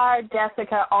actually fired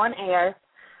Jessica on air,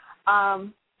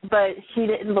 but she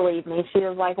didn't believe me. She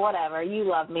was like, "Whatever, you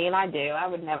love me, and I do. I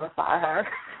would never fire her."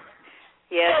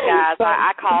 Yes, guys,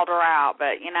 I called her out,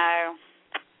 but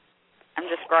I'm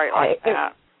just great like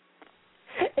that.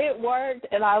 It worked,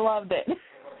 and I loved it.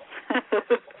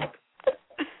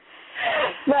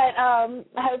 But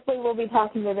hopefully we'll be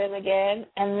talking to them again,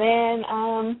 and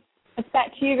then it's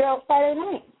back to you girls Friday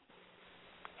night.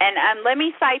 And let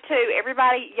me say, too,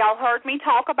 everybody, y'all heard me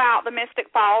talk about the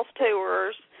Mystic Falls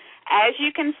tours. As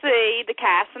you can see, the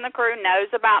cast and the crew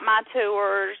knows about my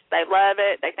tours. They love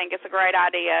it. They think it's a great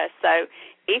idea. So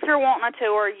if you're wanting a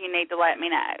tour, you need to let me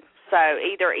know. So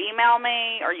either email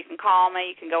me or you can call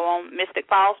me. You can go on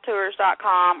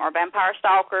mysticfallstours.com or Vampire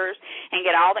Stalkers and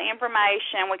get all the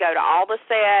information. We go to all the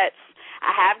sets.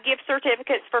 I have gift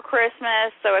certificates for Christmas,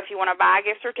 so if you want to buy a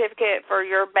gift certificate for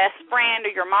your best friend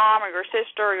or your mom or your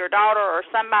sister or your daughter or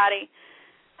somebody,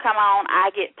 come on.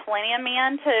 I get plenty of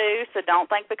men, too, so don't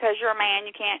think because you're a man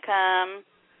you can't come.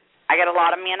 I get a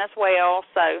lot of men as well,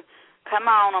 so come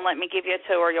on and let me give you a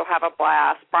tour. You'll have a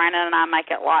blast. Brandon and I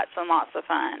make it lots and lots of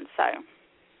fun, so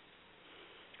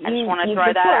I just want to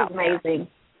throw that out there. Amazing.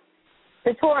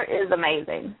 The tour is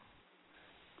amazing.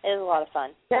 It is a lot of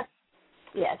fun.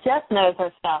 Yeah, Jess knows her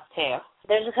stuff, too.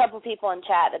 There's a couple people in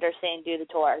chat that are saying do the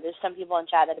tour. There's some people in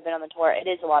chat that have been on the tour. It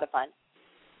is a lot of fun.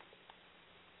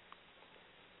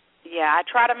 Yeah, I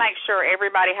try to make sure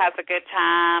everybody has a good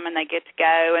time and they get to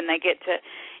go and they get to.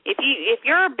 If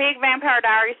you're a big Vampire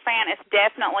Diaries fan, it's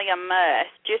definitely a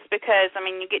must. Just because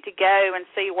you get to go and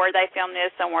see where they film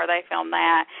this and where they film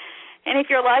that. And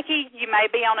if you're lucky, you may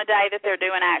be on a day that they're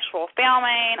doing actual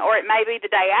filming, or it may be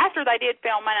the day after they did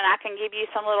filming, and I can give you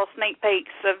some little sneak peeks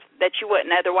of that you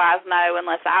wouldn't otherwise know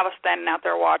unless I was standing out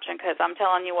there watching. Because I'm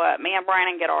telling you what, me and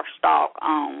Brandon get our stalk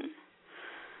on.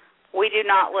 We do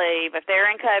not leave. If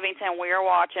they're in Covington, we are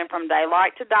watching from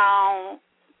daylight to dawn,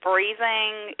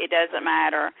 freezing, it doesn't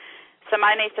matter.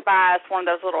 Somebody needs to buy us one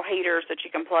of those little heaters that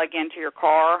you can plug into your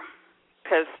car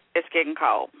because it's getting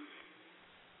cold.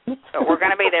 But we're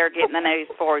going to be there getting the news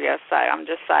for you, so I'm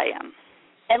just saying.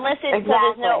 And listen,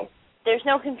 exactly. So there's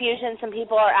no confusion. Some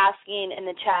people are asking in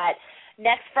the chat.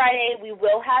 Next Friday, we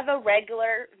will have a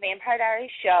regular Vampire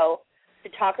Diaries show to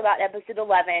talk about episode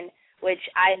 11, which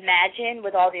I imagine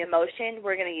with all the emotion,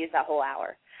 we're going to use that whole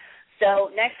hour.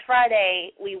 So next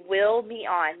Friday, we will be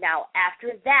on. Now,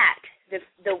 after that,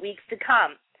 the weeks to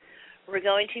come, we're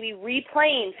going to be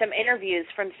replaying some interviews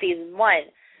from season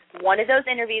 1. One of those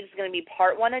interviews is going to be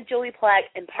part 1 of Julie Plec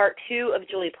and part 2 of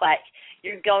Julie Plec.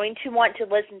 You're going to want to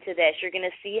listen to this. You're going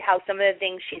to see how some of the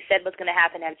things she said was going to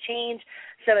happen have changed.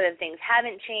 Some of the things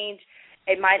haven't changed.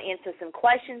 It might answer some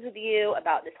questions with you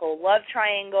about this whole love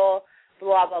triangle,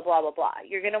 blah, blah, blah, blah, blah.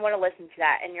 You're going to want to listen to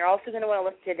that, and you're also going to want to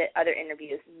listen to the other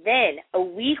interviews. Then, a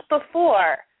week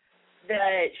before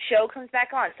the show comes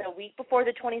back on, so a week before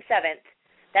the 27th,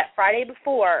 that Friday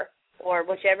before, or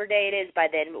whichever day it is by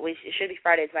then, but it should be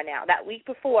Fridays by now. That week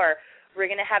before, we're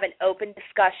going to have an open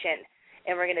discussion,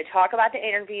 and we're going to talk about the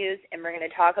interviews, and we're going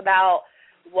to talk about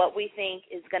what we think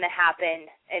is going to happen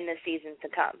in the seasons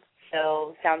to come.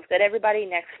 So, sounds good, everybody?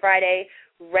 Next Friday,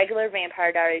 regular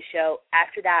Vampire Diaries show.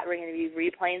 After that, we're going to be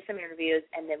replaying some interviews,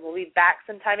 and then we'll be back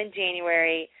sometime in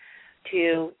January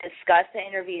to discuss the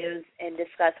interviews and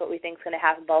discuss what we think is going to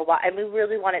happen, blah, blah, blah. And we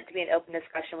really want it to be an open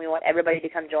discussion. We want everybody to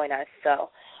come join us. So.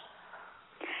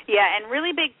 Yeah, and really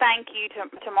big thank you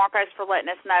to Marcos for letting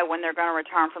us know when they're going to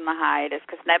return from the hiatus,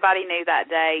 because nobody knew that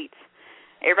date.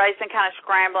 Everybody's been kind of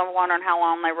scrambling, wondering how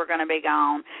long they were going to be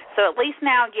gone. So at least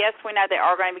now, yes, we know they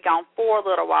are going to be gone for a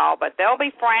little while, but they'll be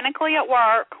frantically at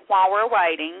work while we're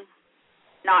waiting,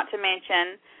 not to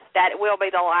mention that it will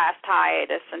be the last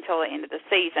hiatus until the end of the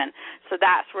season. So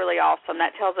that's really awesome.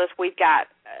 That tells us we've got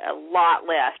a lot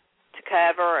left to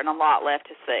cover and a lot left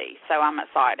to see. So I'm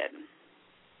excited.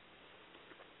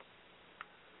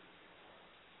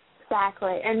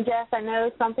 Exactly. And, Jess, I know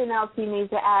something else you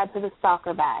need to add to the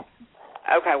stalker bag.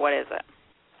 Okay, what is it?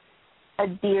 A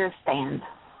deer stand.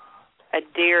 A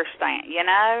deer stand. You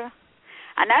know?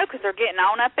 I know, because they're getting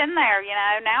on up in there, you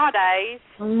know, nowadays.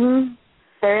 Mm-hmm.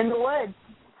 They're in the woods.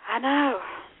 I know.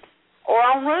 Or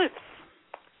on roofs.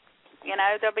 You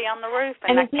know, they'll be on the roof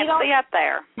and they can't see up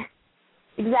there.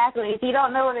 Exactly. If you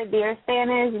don't know what a deer stand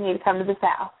is, you need to come to the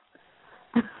South.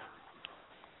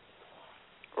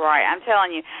 Right, I'm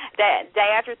telling you. That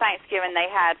day after Thanksgiving, they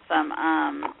had some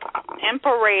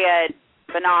infrared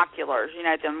binoculars, you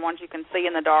know, the ones you can see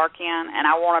in the dark in, and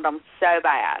I wanted them so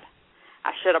bad.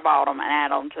 I should have bought them and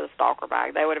added them to the stalker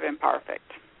bag. They would have been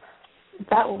perfect.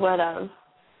 That would have.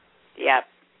 Yep.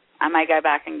 I may go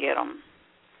back and get them.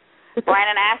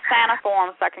 Brandon, ask Santa for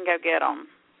them so I can go get them.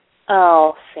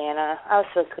 Oh, Santa. I was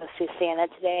supposed to go see Santa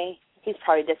today. He's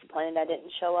probably disappointed I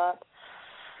didn't show up.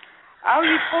 Oh,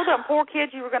 you told them poor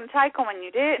kids you were going to take them and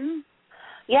you didn't?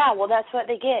 Yeah, well, that's what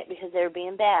they get because they're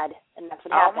being bad. And that's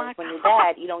what happens when you're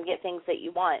bad. You don't get things that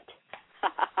you want.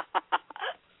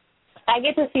 I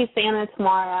get to see Santa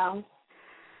tomorrow.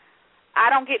 I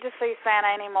don't get to see Santa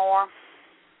anymore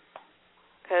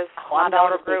because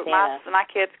my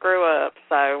kids grew up,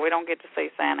 so we don't get to see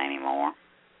Santa anymore.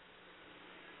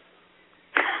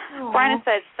 Aww. Brandon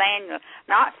says Santa,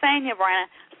 not Santa, Brandon,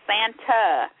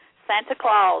 Santa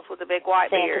Claus with a big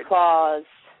white beard.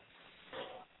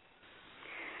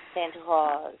 Santa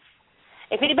Claus.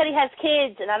 If anybody has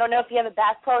kids, and I don't know if you have a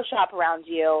Bass Pro Shop around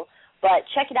you, but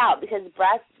check it out because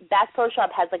Bass Pro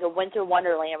Shop has like a winter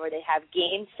wonderland where they have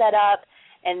games set up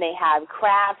and they have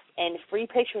crafts and free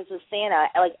pictures of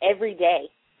Santa like every day.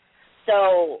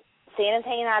 So Santa's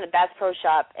hanging out at Bass Pro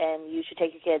Shop, and you should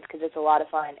take your kids because it's a lot of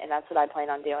fun, and that's what I plan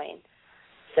on doing.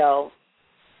 So.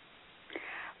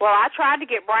 Well, I tried to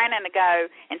get Brandon to go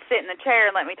and sit in the chair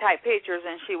and let me take pictures,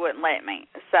 and she wouldn't let me.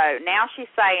 So now she's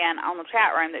saying on the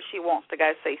chat room that she wants to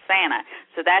go see Santa.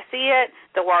 So that's it.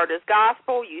 The word is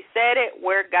gospel. You said it.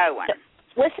 We're going.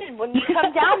 Listen, when you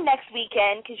come down next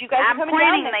weekend, because you guys are coming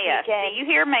down next weekend. Do you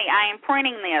hear me? I am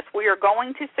printing this. We are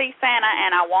going to see Santa,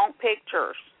 and I want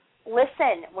pictures.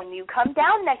 Listen, when you come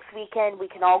down next weekend, we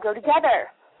can all go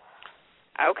together.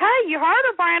 Okay, you heard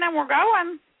her, Brandon. We're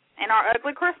going in our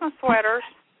ugly Christmas sweaters.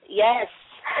 Yes.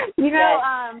 You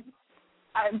know,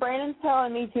 Brandon's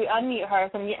telling me to unmute her,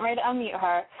 so I'm getting ready to unmute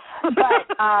her.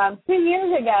 But 2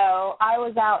 years ago, I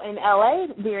was out in L.A.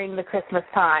 during the Christmas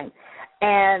time,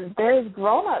 and there's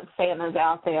grown-up Santas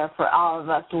out there for all of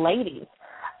us ladies.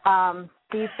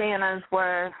 These Santas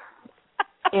were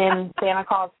in Santa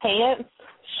Claus pants,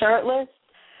 shirtless,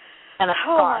 and a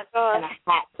scarf and a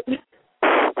hat.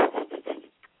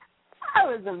 I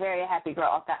was a very happy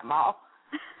girl at that mall.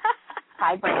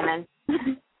 Hi, Brandon.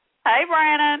 Hey,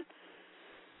 Brandon.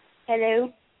 Hello.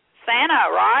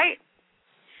 Santa, right?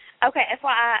 Okay,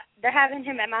 FYI, they're having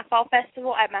him at my fall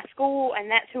festival at my school, and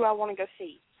that's who I want to go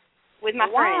see with my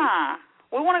friends.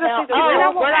 We want to go see the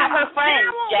we're not her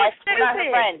friends, Jess. We're not her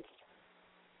friends.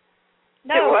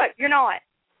 No, you're not.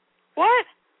 What?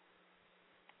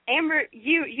 Amber,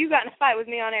 you got in a fight with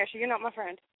me on air, so you're not my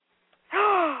friend.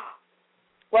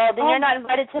 Well, then you're not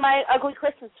invited to my ugly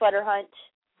Christmas sweater hunt.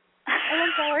 Oh, I'm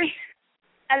sorry.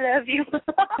 I love you. Because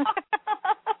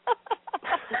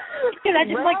I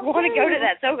just want to go to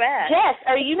that so bad. Jess,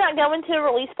 are you not going to a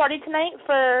release party tonight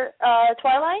for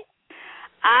Twilight?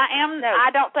 I am. No. I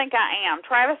don't think I am.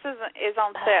 Travis is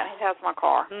on set. He has my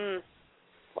car.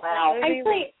 Wow.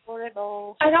 Actually,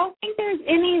 I don't think there's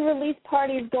any release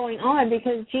parties going on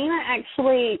because Gina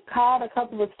actually called a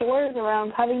couple of stores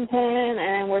around Covington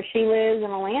and where she lives in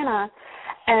Atlanta,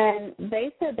 and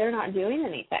they said they're not doing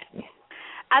anything.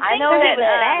 I know that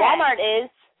Walmart is.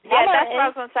 Yeah, that's what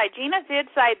I was going to say. Gina did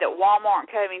say that Walmart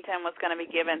in Covington was going to be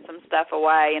giving some stuff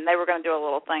away, and they were going to do a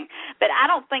little thing. But I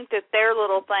don't think that their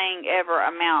little thing ever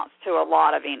amounts to a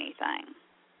lot of anything.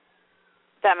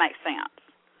 If that makes sense.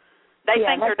 They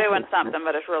think they're doing something,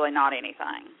 but it's really not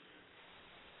anything.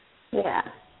 Yeah.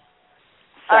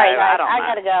 So, all right, guys, I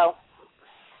got to go.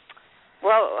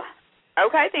 Well,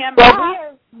 Okay, then. Well,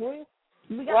 Bye.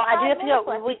 we got Well, I do 5 have to minutes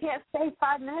go. left. You can't stay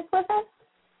 5 minutes with us?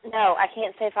 No, I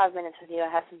can't stay 5 minutes with you. I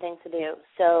have some things to do.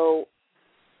 So.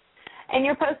 And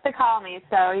you're supposed to call me,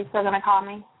 so are you still going to call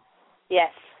me?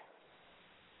 Yes.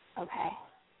 Okay.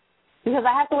 Because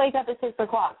I have to wake up at 6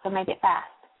 o'clock, so make it fast.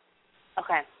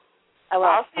 Okay. I will.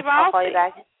 Bossy. I'll call you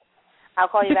back. I'll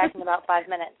call you back in about 5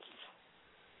 minutes.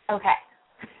 Okay.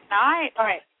 All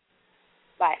right.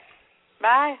 Bye.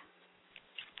 Bye.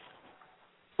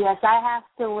 Yes, I have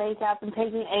to wake up and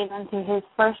take Aiden to his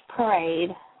first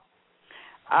parade.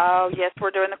 Oh, yes,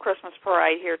 we're doing the Christmas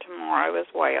parade here tomorrow as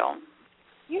well.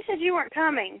 You said you weren't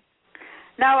coming.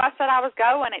 No, I said I was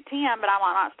going at 10, but I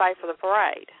might not stay for the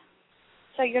parade.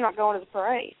 So you're not going to the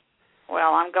parade?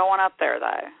 Well, I'm going up there,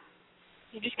 though.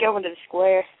 You're just going to the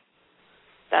square.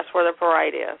 That's where the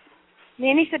parade is.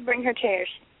 Nanny said bring her chairs,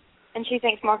 and she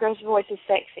thinks Marco's voice is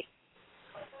sexy.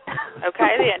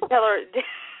 Okay, then. Tell her.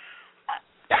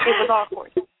 It was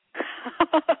awkward.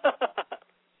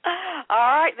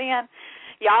 All right, then.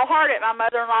 Y'all heard it. My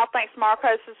mother-in-law thinks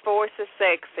Marcos' voice is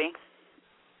sexy.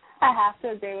 I have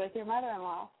to agree with your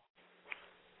mother-in-law.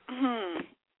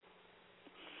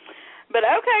 But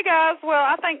okay, guys. Well,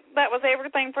 I think that was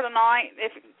everything for tonight.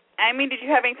 If Amy, did you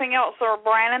have anything else, or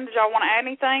Brandon, did y'all want to add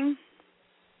anything?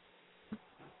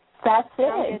 That's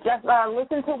it. Just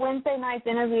listen to Wednesday night's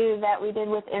interview that we did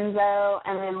with Enzo,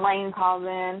 and then Lane called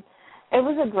in. It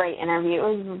was a great interview.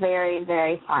 It was very,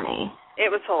 very funny.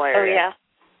 It was hilarious. Oh, yeah.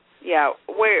 Yeah,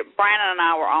 Brandon and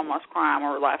I were almost crying. We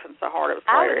were laughing so hard. It was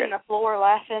hilarious. I was on the floor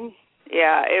laughing.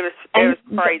 Yeah, it was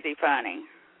crazy funny.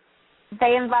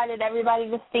 They invited everybody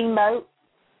to Steamboat.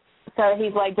 So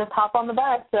he's like, just hop on the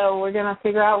bus. So we're going to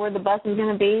figure out where the bus is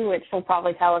going to be, which he'll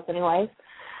probably tell us anyways.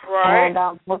 Right.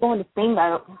 And we're going to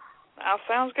Steamboat. That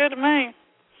sounds good to me.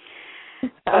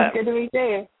 Sounds good to me,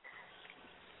 too.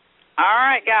 All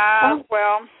right, guys.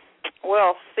 Well,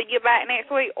 we'll see you back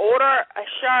next week. Order a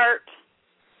shirt.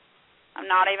 I'm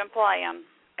not even playing.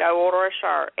 Go order a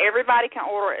shirt. Everybody can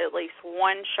order at least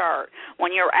one shirt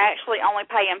when you're actually only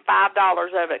paying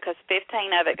 $5 of it, because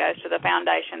 $15 of it goes to the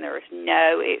foundation. There is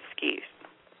no excuse.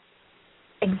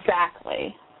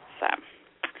 Exactly. So,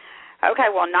 okay,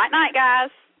 well, night-night, guys.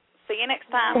 See you next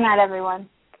time. Good night, everyone.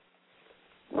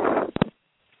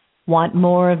 Want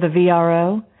more of the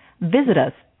VRO? Visit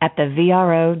us at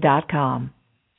thevro.com.